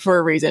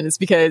a reason. It's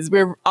because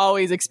we're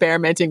always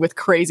experimenting with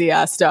crazy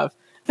ass stuff.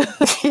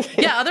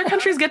 Yeah, other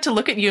countries get to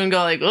look at you and go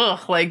like,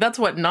 ugh, like that's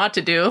what not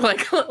to do.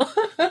 Like,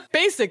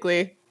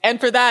 basically. And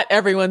for that,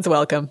 everyone's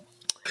welcome.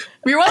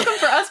 You're welcome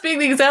for us being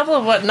the example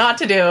of what not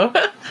to do.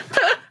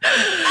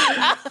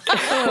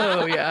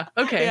 Oh yeah,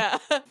 okay. Yeah.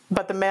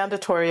 But the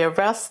mandatory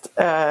arrest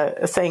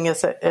thing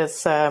is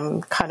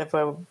kind of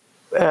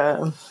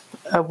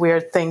a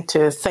weird thing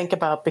to think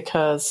about,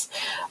 because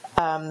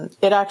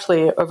it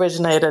actually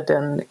originated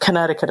in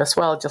Connecticut as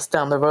well, just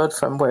down the road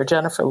from where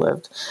Jennifer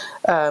lived.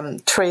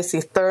 Tracy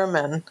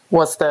Thurman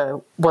was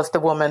the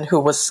woman who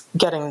was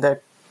getting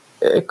the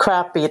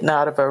crap beaten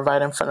out of her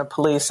right in front of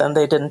police, and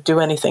they didn't do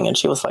anything, and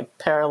she was like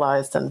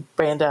paralyzed and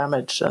brain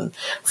damaged and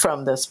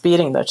from this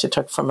beating that she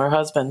took from her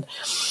husband,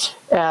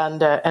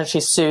 and she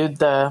sued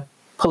the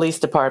police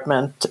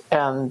department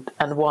and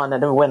won,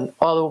 and it went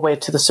all the way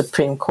to the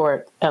Supreme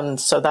Court. And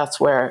so that's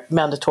where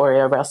mandatory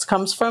arrest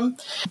comes from.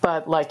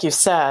 But like you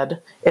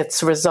said,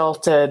 it's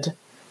resulted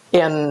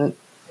in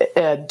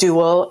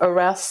dual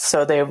arrests.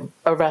 So they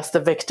arrest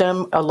the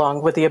victim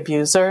along with the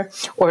abuser,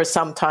 or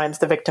sometimes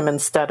the victim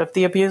instead of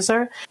the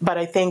abuser. But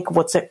I think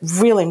what's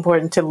really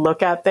important to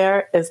look at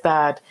there is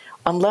that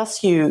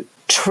unless you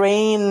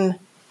train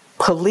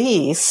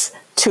police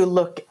to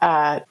look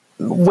at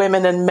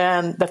women and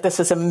men, that this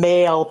is a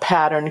male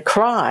pattern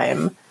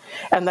crime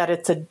and that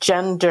it's a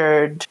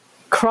gendered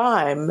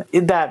crime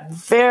that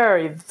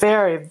very,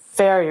 very,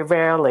 very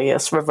rarely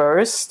is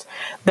reversed,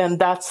 then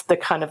that's the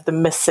kind of the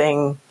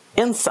missing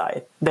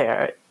insight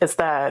there, is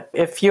that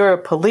if you're a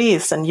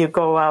police and you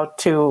go out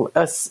to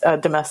a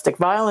domestic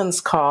violence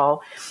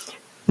call,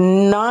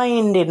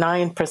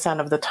 99%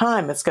 of the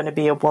time it's going to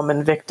be a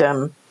woman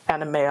victim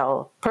and a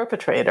male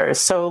perpetrator.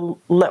 So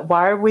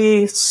why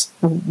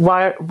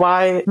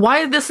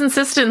this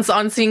insistence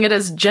on seeing it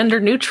as gender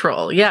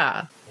neutral?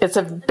 Yeah, it's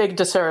a big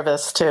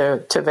disservice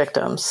to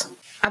victims.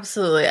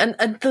 Absolutely. And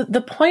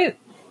the point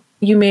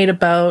you made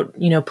about,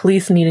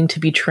 police needing to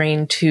be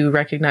trained to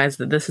recognize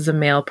that this is a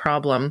male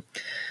problem,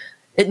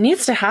 it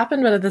needs to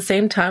happen, but at the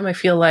same time, I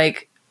feel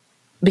like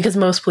because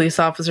most police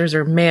officers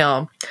are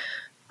male,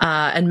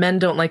 and men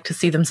don't like to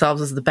see themselves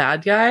as the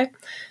bad guy.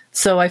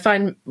 So I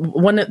find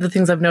one of the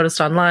things I've noticed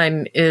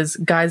online is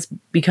guys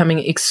becoming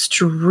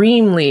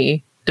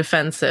extremely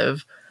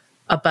defensive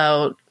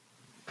about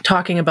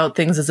talking about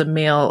things as a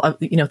male,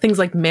 things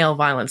like male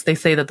violence. They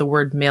say that the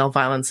word male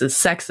violence is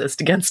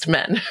sexist against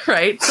men,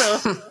 right?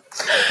 So,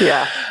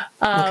 yeah.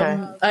 Okay.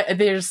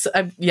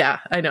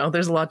 I know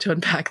there's a lot to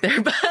unpack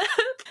there, but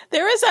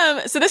there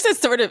was, so this is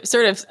sort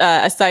of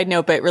a side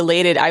note, but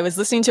related. I was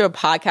listening to a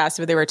podcast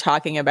where they were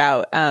talking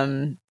about,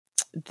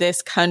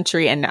 this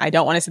country, and I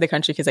don't want to say the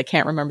country because I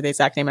can't remember the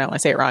exact name. I don't want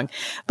to say it wrong,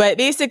 but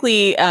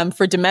basically,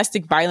 for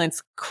domestic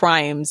violence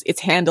crimes, it's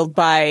handled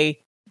by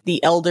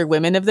the elder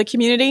women of the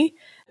community.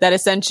 That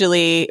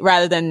essentially,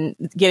 rather than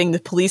getting the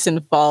police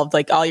involved,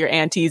 like all your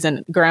aunties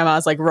and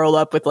grandmas like roll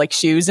up with like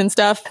shoes and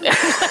stuff,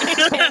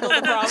 handle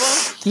the problem.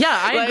 Yeah,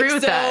 I agree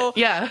with that.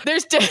 Yeah,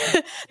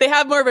 they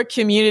have more of a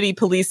community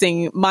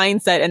policing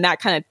mindset, and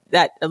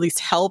that at least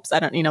helps.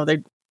 I don't,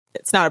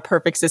 it's not a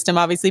perfect system,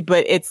 obviously,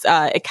 but it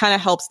kind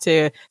of helps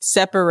to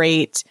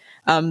separate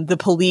the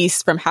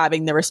police from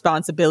having the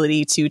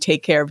responsibility to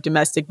take care of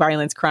domestic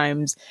violence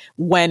crimes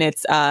when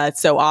it's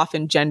so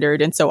often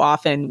gendered and so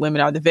often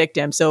women are the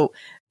victim. So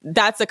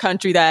that's a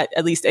country that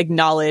at least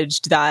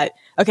acknowledged that,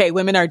 okay,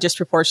 women are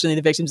disproportionately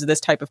the victims of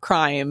this type of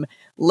crime.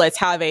 Let's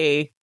have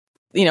a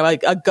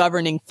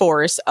governing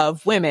force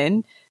of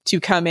women to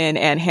come in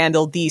and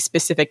handle these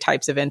specific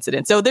types of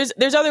incidents. So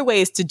there's other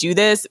ways to do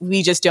this.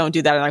 We just don't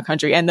do that in our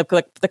country. And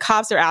the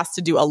cops are asked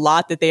to do a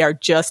lot that they are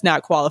just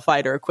not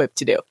qualified or equipped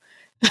to do.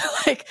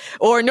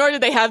 Nor do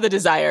they have the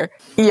desire.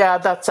 Yeah,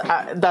 that's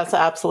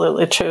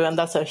absolutely true. And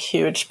that's a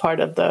huge part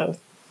of the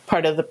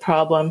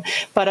problem.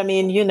 But I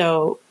mean,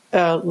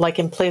 like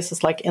in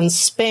places like in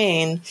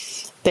Spain,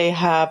 they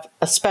have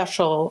a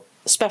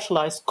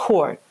specialized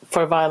court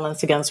for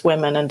violence against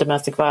women and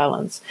domestic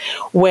violence,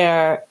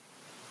 where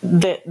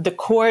the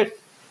court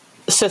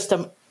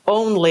system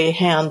only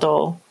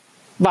handle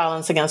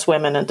violence against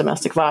women and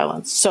domestic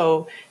violence.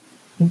 So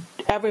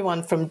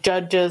everyone from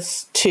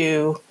judges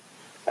to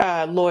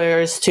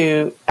lawyers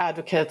to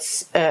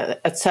advocates,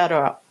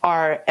 etc.,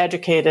 are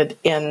educated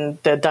in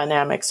the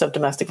dynamics of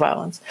domestic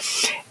violence.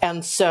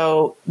 And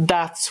so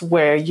that's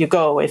where you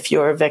go if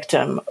you're a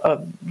victim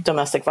of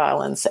domestic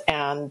violence.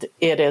 And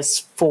it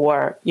is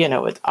for,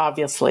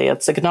 obviously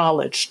it's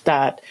acknowledged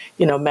that,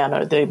 men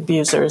are the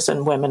abusers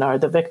and women are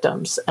the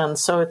victims. And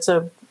so it's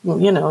a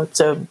women's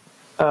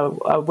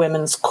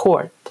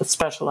court that's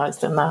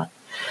specialized in that.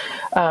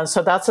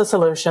 So that's a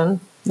solution.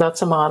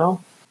 That's a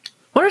model.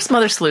 What are some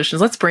other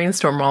solutions? Let's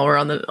brainstorm while we're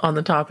on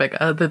the topic,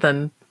 other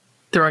than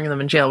throwing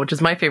them in jail, which is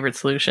my favorite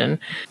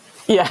solution.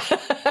 Yeah,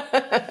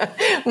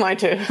 mine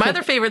too. My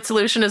other favorite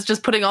solution is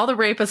just putting all the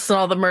rapists and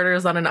all the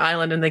murderers on an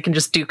island, and they can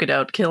just duke it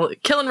out, kill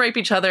and rape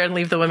each other, and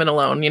leave the women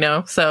alone.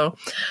 So,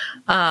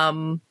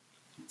 but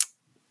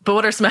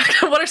what are some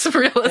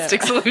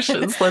realistic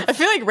solutions? I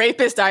feel like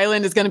Rapist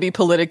Island is going to be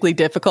politically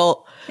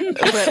difficult.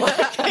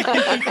 Rapist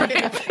Island.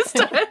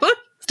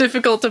 It's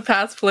difficult to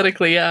pass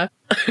politically, yeah.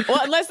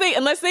 Well,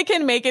 unless they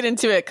can make it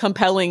into a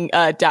compelling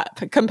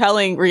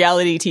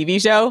reality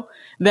TV show,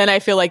 then I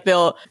feel like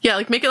they'll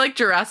make it like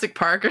Jurassic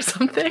Park or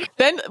something.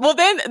 Then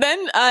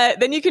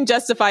you can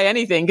justify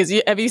anything, because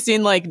have you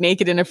seen like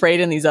Naked and Afraid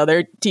and these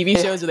other TV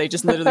shows where they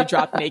just literally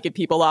drop naked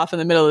people off in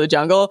the middle of the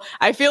jungle?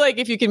 I feel like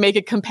if you can make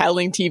it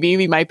compelling TV,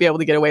 we might be able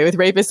to get away with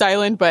Rapist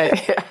Island, but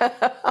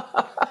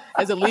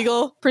as a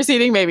legal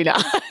proceeding, maybe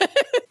not.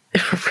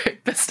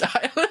 Rapist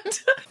Island.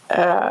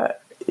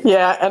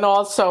 Yeah, and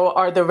also,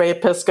 are the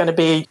rapists going to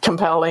be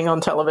compelling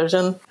on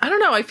television? I don't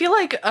know. I feel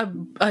like a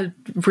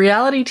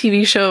reality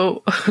TV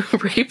show,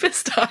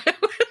 Rapist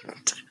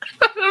Island.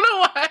 I don't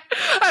know why.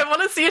 I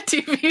want to see a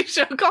TV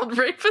show called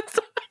Rapist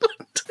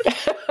Island,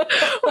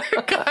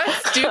 where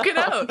guys duke it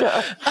out.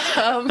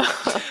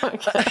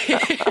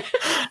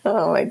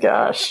 Oh my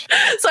gosh.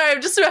 Sorry,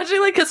 I'm just imagining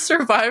like a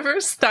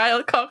Survivor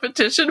style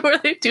competition where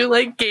they do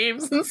like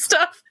games and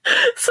stuff.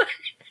 Sorry.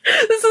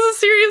 This is a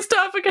serious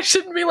topic. I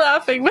shouldn't be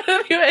laughing, but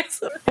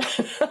anyways.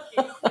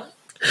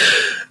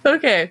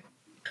 Okay.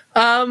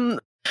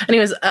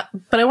 Anyways,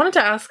 but I wanted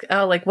to ask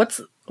Al,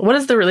 what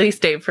is the release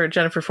date for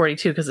Jennifer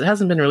 42? Because it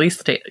hasn't been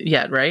released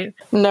yet, right?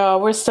 No,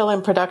 we're still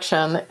in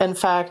production. In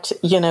fact,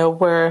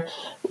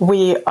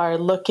 we are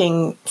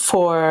looking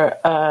for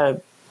a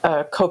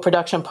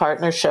co-production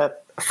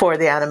partnership for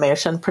the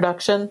animation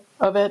production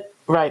of it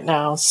right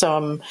now. So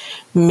I'm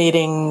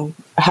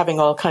having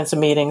all kinds of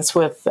meetings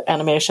with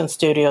animation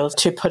studios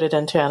to put it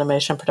into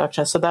animation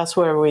production. So that's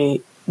where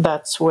we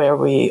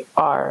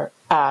are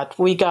at.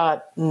 We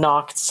got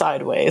knocked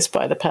sideways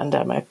by the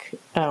pandemic.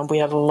 We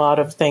had a lot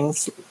of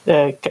things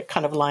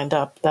kind of lined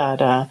up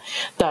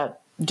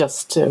that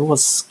just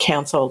was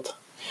canceled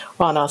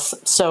on us.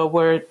 So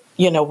we're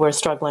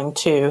struggling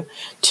to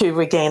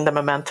regain the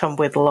momentum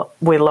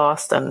we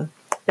lost, and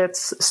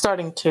it's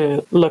starting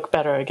to look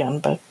better again,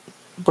 but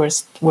we're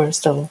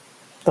still,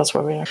 that's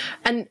where we are.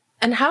 And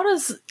how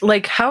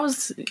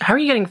are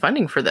you getting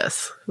funding for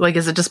this? Like,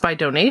 is it just by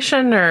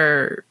donation,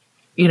 or,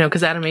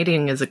 because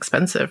animating is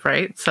expensive,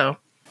 right? So.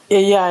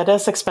 Yeah, it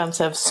is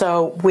expensive.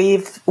 So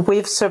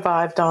we've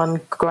survived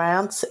on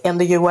grants in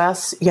the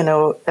U.S.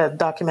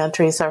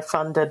 Documentaries are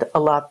funded a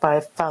lot by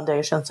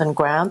foundations and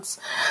grants.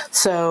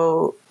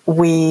 So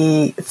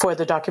for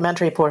the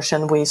documentary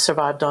portion, we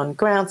survived on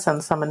grants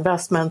and some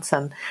investments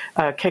and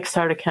a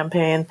Kickstarter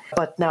campaign.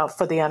 But now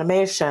for the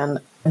animation,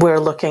 we're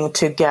looking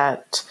to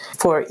get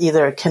for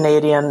either a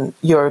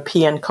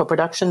Canadian-European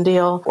co-production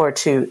deal or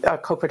to a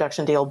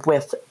co-production deal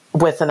with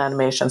an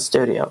animation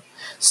studio.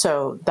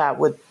 So that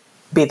would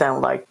be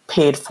then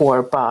paid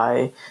for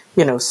by,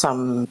 a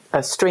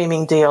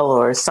streaming deal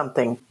or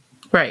something.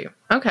 Right.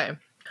 Okay.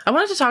 I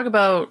wanted to talk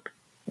about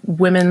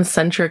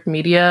women-centric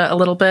media a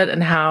little bit,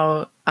 and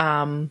how,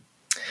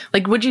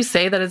 would you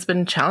say that it's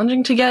been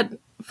challenging to get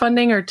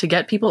funding or to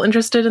get people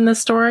interested in this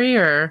story,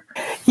 or?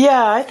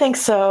 Yeah, I think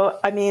so.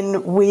 I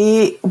mean,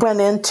 we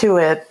went into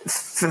it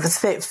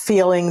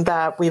feeling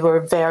that we were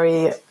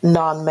very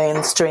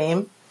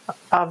non-mainstream,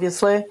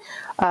 obviously,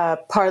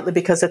 partly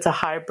because it's a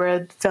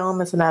hybrid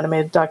film, it's an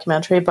animated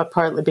documentary, but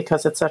partly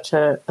because it's such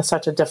a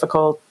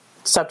difficult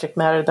subject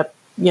matter that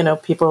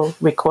people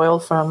recoil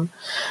from.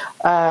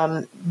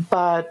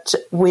 But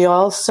we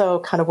also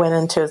kind of went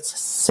into it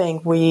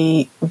saying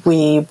we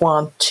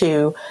want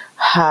to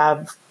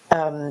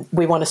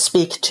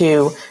speak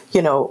to,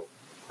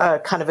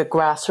 kind of a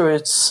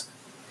grassroots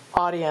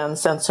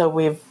audience. And so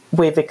we're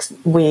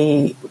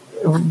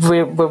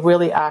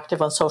really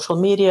active on social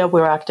media.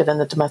 We're active in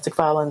the domestic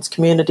violence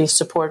community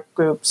support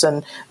groups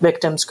and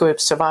victims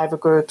groups, survivor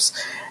groups.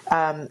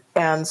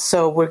 And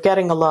so we're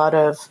getting a lot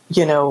of,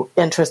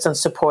 interest and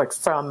support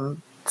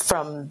from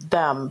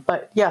them.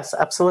 But yes,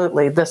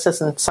 absolutely, this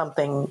isn't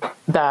something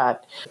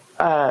that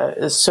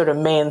sort of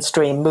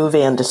mainstream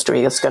movie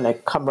industry is going to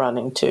come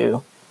running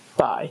to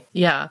buy.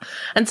 Yeah.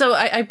 And so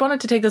I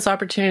wanted to take this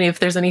opportunity, if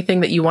there's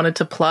anything that you wanted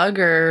to plug,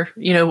 or,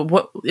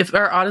 what if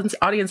our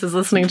audience is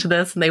listening to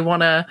this and they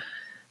want to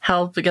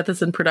help get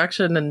this in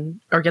production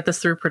or get this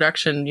through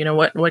production,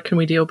 what can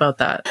we do about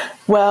that?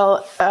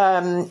 Well,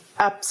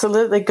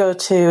 absolutely go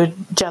to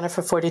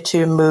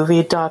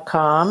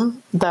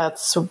jennifer42movie.com.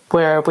 That's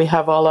where we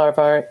have all of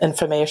our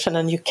information,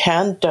 and you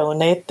can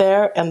donate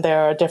there, and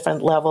there are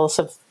different levels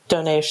of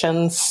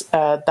donations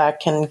that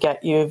can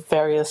get you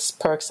various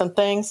perks and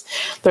things.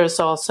 There's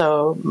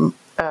also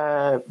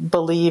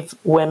Believe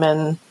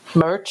Women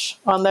merch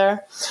on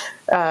there,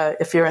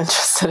 if you're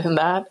interested in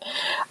that.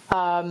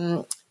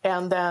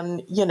 And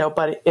then,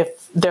 but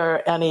if there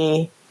are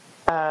any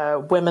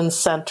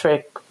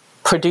women-centric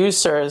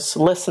producers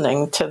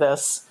listening to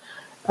this,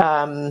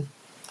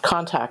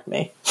 contact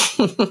me.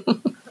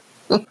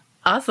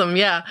 Awesome.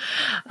 Yeah.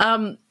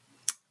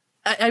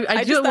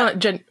 I do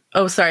want to...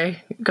 Oh, sorry.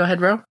 Go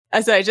ahead, Ro.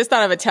 I just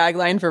thought of a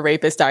tagline for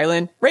Rapist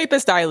Island.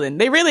 Rapist Island.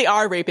 They really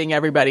are raping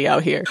everybody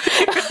out here.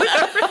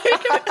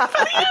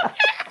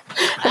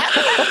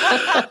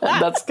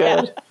 That's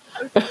good.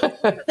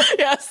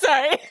 Yeah,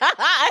 sorry.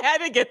 I had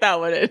to get that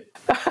one in.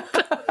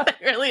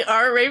 They really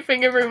are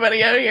raping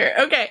everybody out here.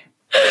 Okay.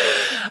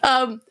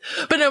 But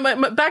no,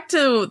 back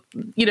to,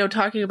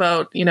 talking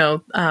about,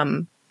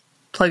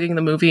 plugging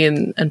the movie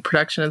and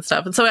production and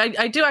stuff. And so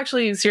I do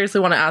actually seriously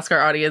want to ask our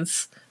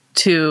audience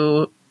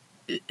to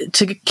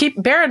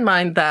bear in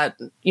mind that,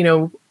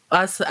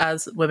 us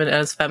as women,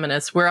 as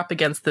feminists, we're up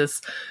against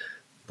this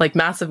like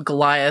massive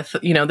Goliath,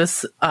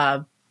 this,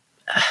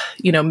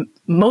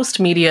 most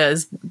media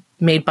is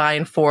made by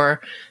and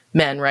for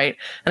men, right?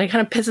 And it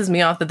kind of pisses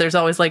me off that there's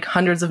always like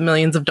hundreds of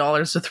millions of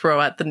dollars to throw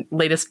at the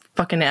latest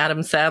fucking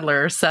Adam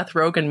Sandler or Seth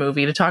Rogen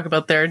movie to talk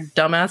about their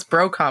dumbass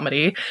bro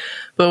comedy.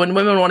 But when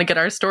women want to get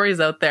our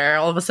stories out there,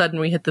 all of a sudden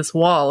we hit this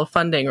wall of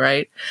funding,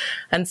 right?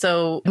 And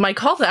so my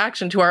call to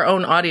action to our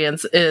own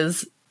audience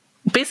is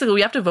basically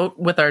we have to vote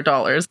with our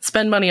dollars,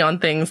 spend money on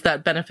things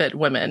that benefit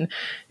women.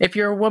 If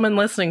you're a woman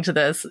listening to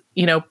this,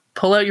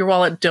 pull out your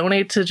wallet,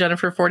 donate to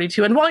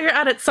Jennifer42. And while you're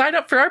at it, sign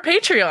up for our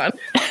Patreon.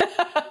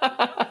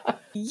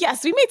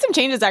 Yes, we made some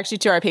changes actually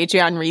to our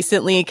Patreon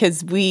recently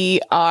because we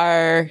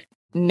are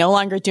no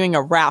longer doing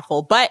a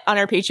raffle. But on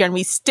our Patreon,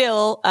 we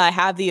still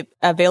have the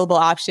available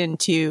option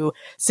to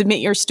submit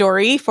your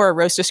story for a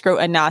roast a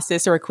scrot, a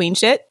Gnosis, or a queen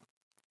shit.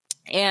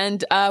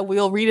 And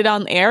we'll read it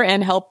on air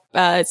and help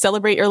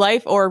celebrate your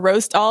life or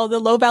roast all the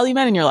low value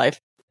men in your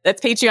life.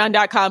 That's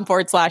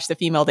patreon.com/the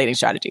female dating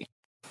strategy.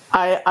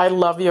 I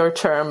love your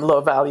term,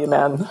 low value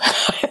men.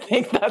 I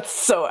think that's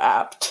so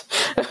apt.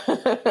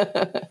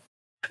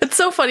 It's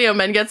so funny how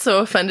men get so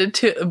offended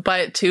by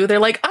it too. They're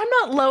like, I'm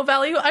not low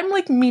value, I'm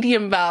like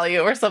medium value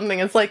or something.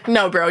 It's like,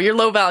 no, bro, you're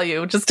low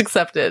value. Just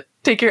accept it.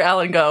 Take your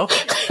L and go.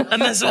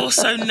 And there's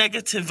also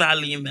negative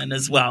value men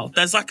as well.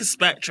 There's like a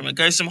spectrum. It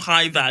goes from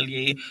high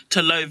value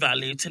to low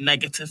value to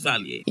negative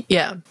value.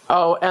 Yeah.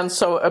 Oh, and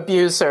so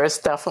abusers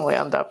definitely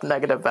end up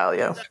negative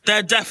value.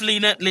 They're definitely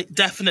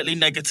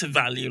negative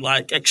value,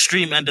 like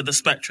extreme end of the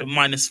spectrum,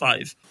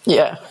 -5.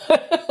 Yeah.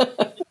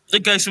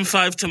 It goes from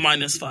 5 to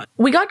 -5.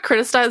 We got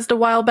criticized a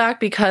while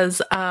back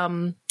because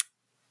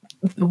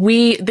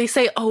they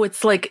say, oh,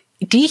 it's like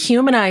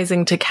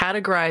dehumanizing to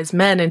categorize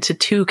men into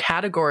 2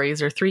 categories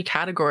or 3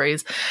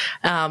 categories.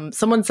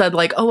 Someone said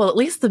like, oh, well, at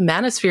least the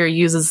manosphere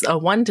uses a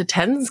 1 to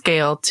 10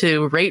 scale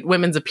to rate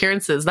women's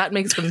appearances. That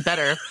makes them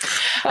better.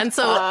 And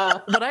so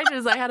what I did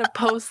is I had a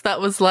post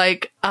that was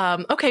like,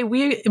 okay,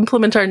 we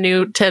implement our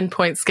new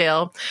 10-point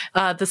scale.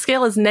 The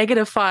scale is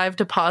 -5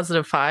 to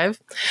 +5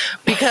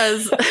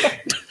 because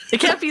it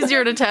can't be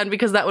 0 to 10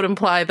 because that would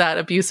imply that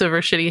abusive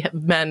or shitty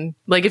men,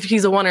 like if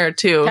he's a 1 or a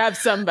 2, have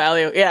some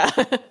value. Yeah,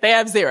 they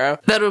have 0.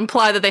 That would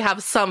imply that they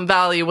have some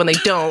value when they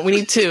don't. We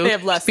need to They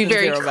have less be than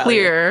very 0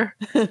 clear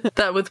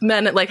that with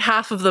men, like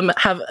half of them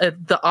have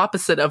the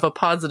opposite of a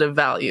positive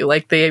value.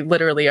 Like they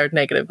literally are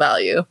negative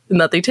value and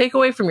that they take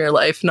away from your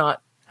life,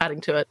 not adding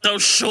to it. They'll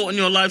shorten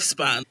your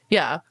lifespan.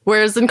 Yeah.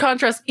 Whereas in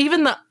contrast,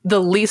 even the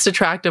least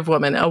attractive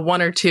woman, a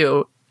 1 or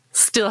 2,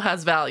 still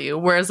has value.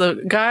 Whereas a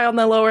guy on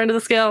the lower end of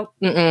the scale,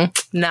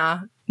 nah,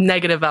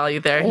 negative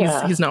value there.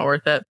 Yeah. He's not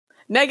worth it.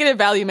 Negative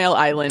value male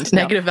island.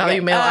 Negative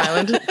value male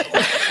island.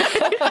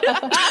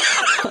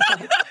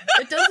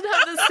 It doesn't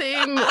have the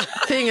same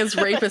thing as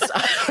Rapist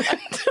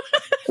Island.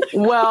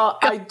 Well,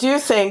 I do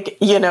think,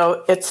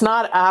 it's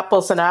not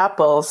apples and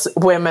apples,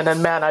 women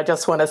and men. I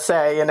just want to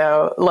say,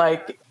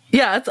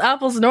 Yeah, it's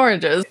apples and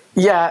oranges.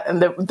 Yeah,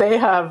 and they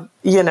have,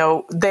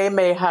 they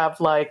may have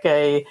like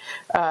a,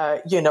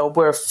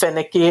 we're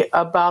finicky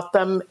about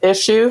them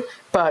issue,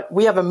 but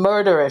we have a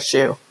murder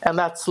issue, and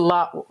that's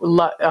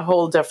a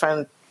whole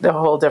different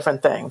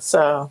thing.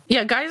 So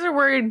yeah, guys are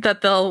worried that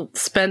they'll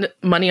spend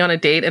money on a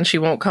date and she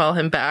won't call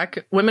him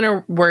back. Women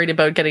are worried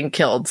about getting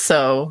killed.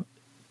 So,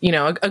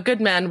 a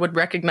good man would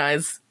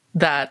recognize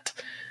that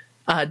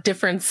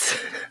difference.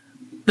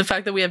 The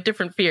fact that we have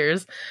different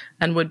fears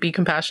and would be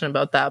compassionate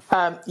about that.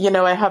 I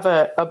have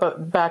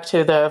back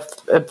to the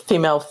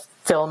female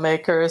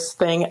filmmakers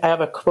thing. I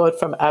have a quote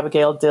from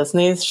Abigail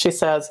Disney. She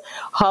says,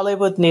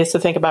 Hollywood needs to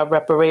think about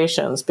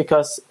reparations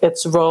because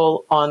its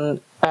role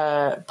on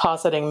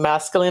positing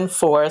masculine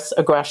force,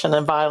 aggression,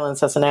 and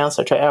violence as an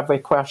answer to every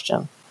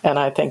question. And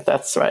I think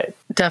that's right.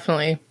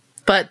 Definitely.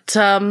 But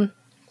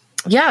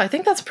yeah, I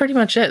think that's pretty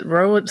much it.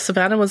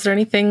 Savannah, was there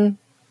anything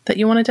that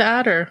you wanted to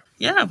add? Or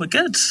Yeah, we're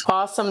good.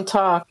 Awesome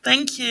talk.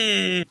 Thank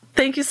you.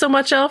 Thank you so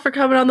much, Elle, for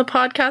coming on the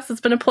podcast.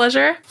 It's been a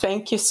pleasure.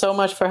 Thank you so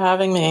much for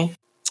having me.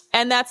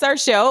 And that's our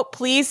show.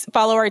 Please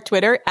follow our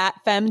Twitter at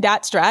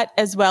fem.strat,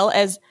 as well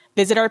as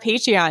visit our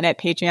Patreon at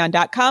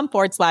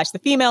patreon.com/The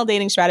Female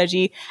Dating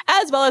Strategy,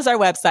 as well as our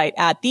website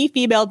at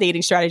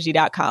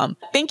thefemaledatingstrategy.com.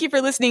 Thank you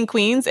for listening,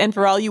 queens. And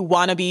for all you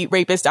wannabe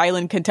Rapist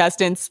Island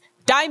contestants,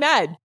 die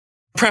mad.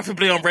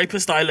 Preferably on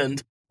Rapist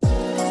Island.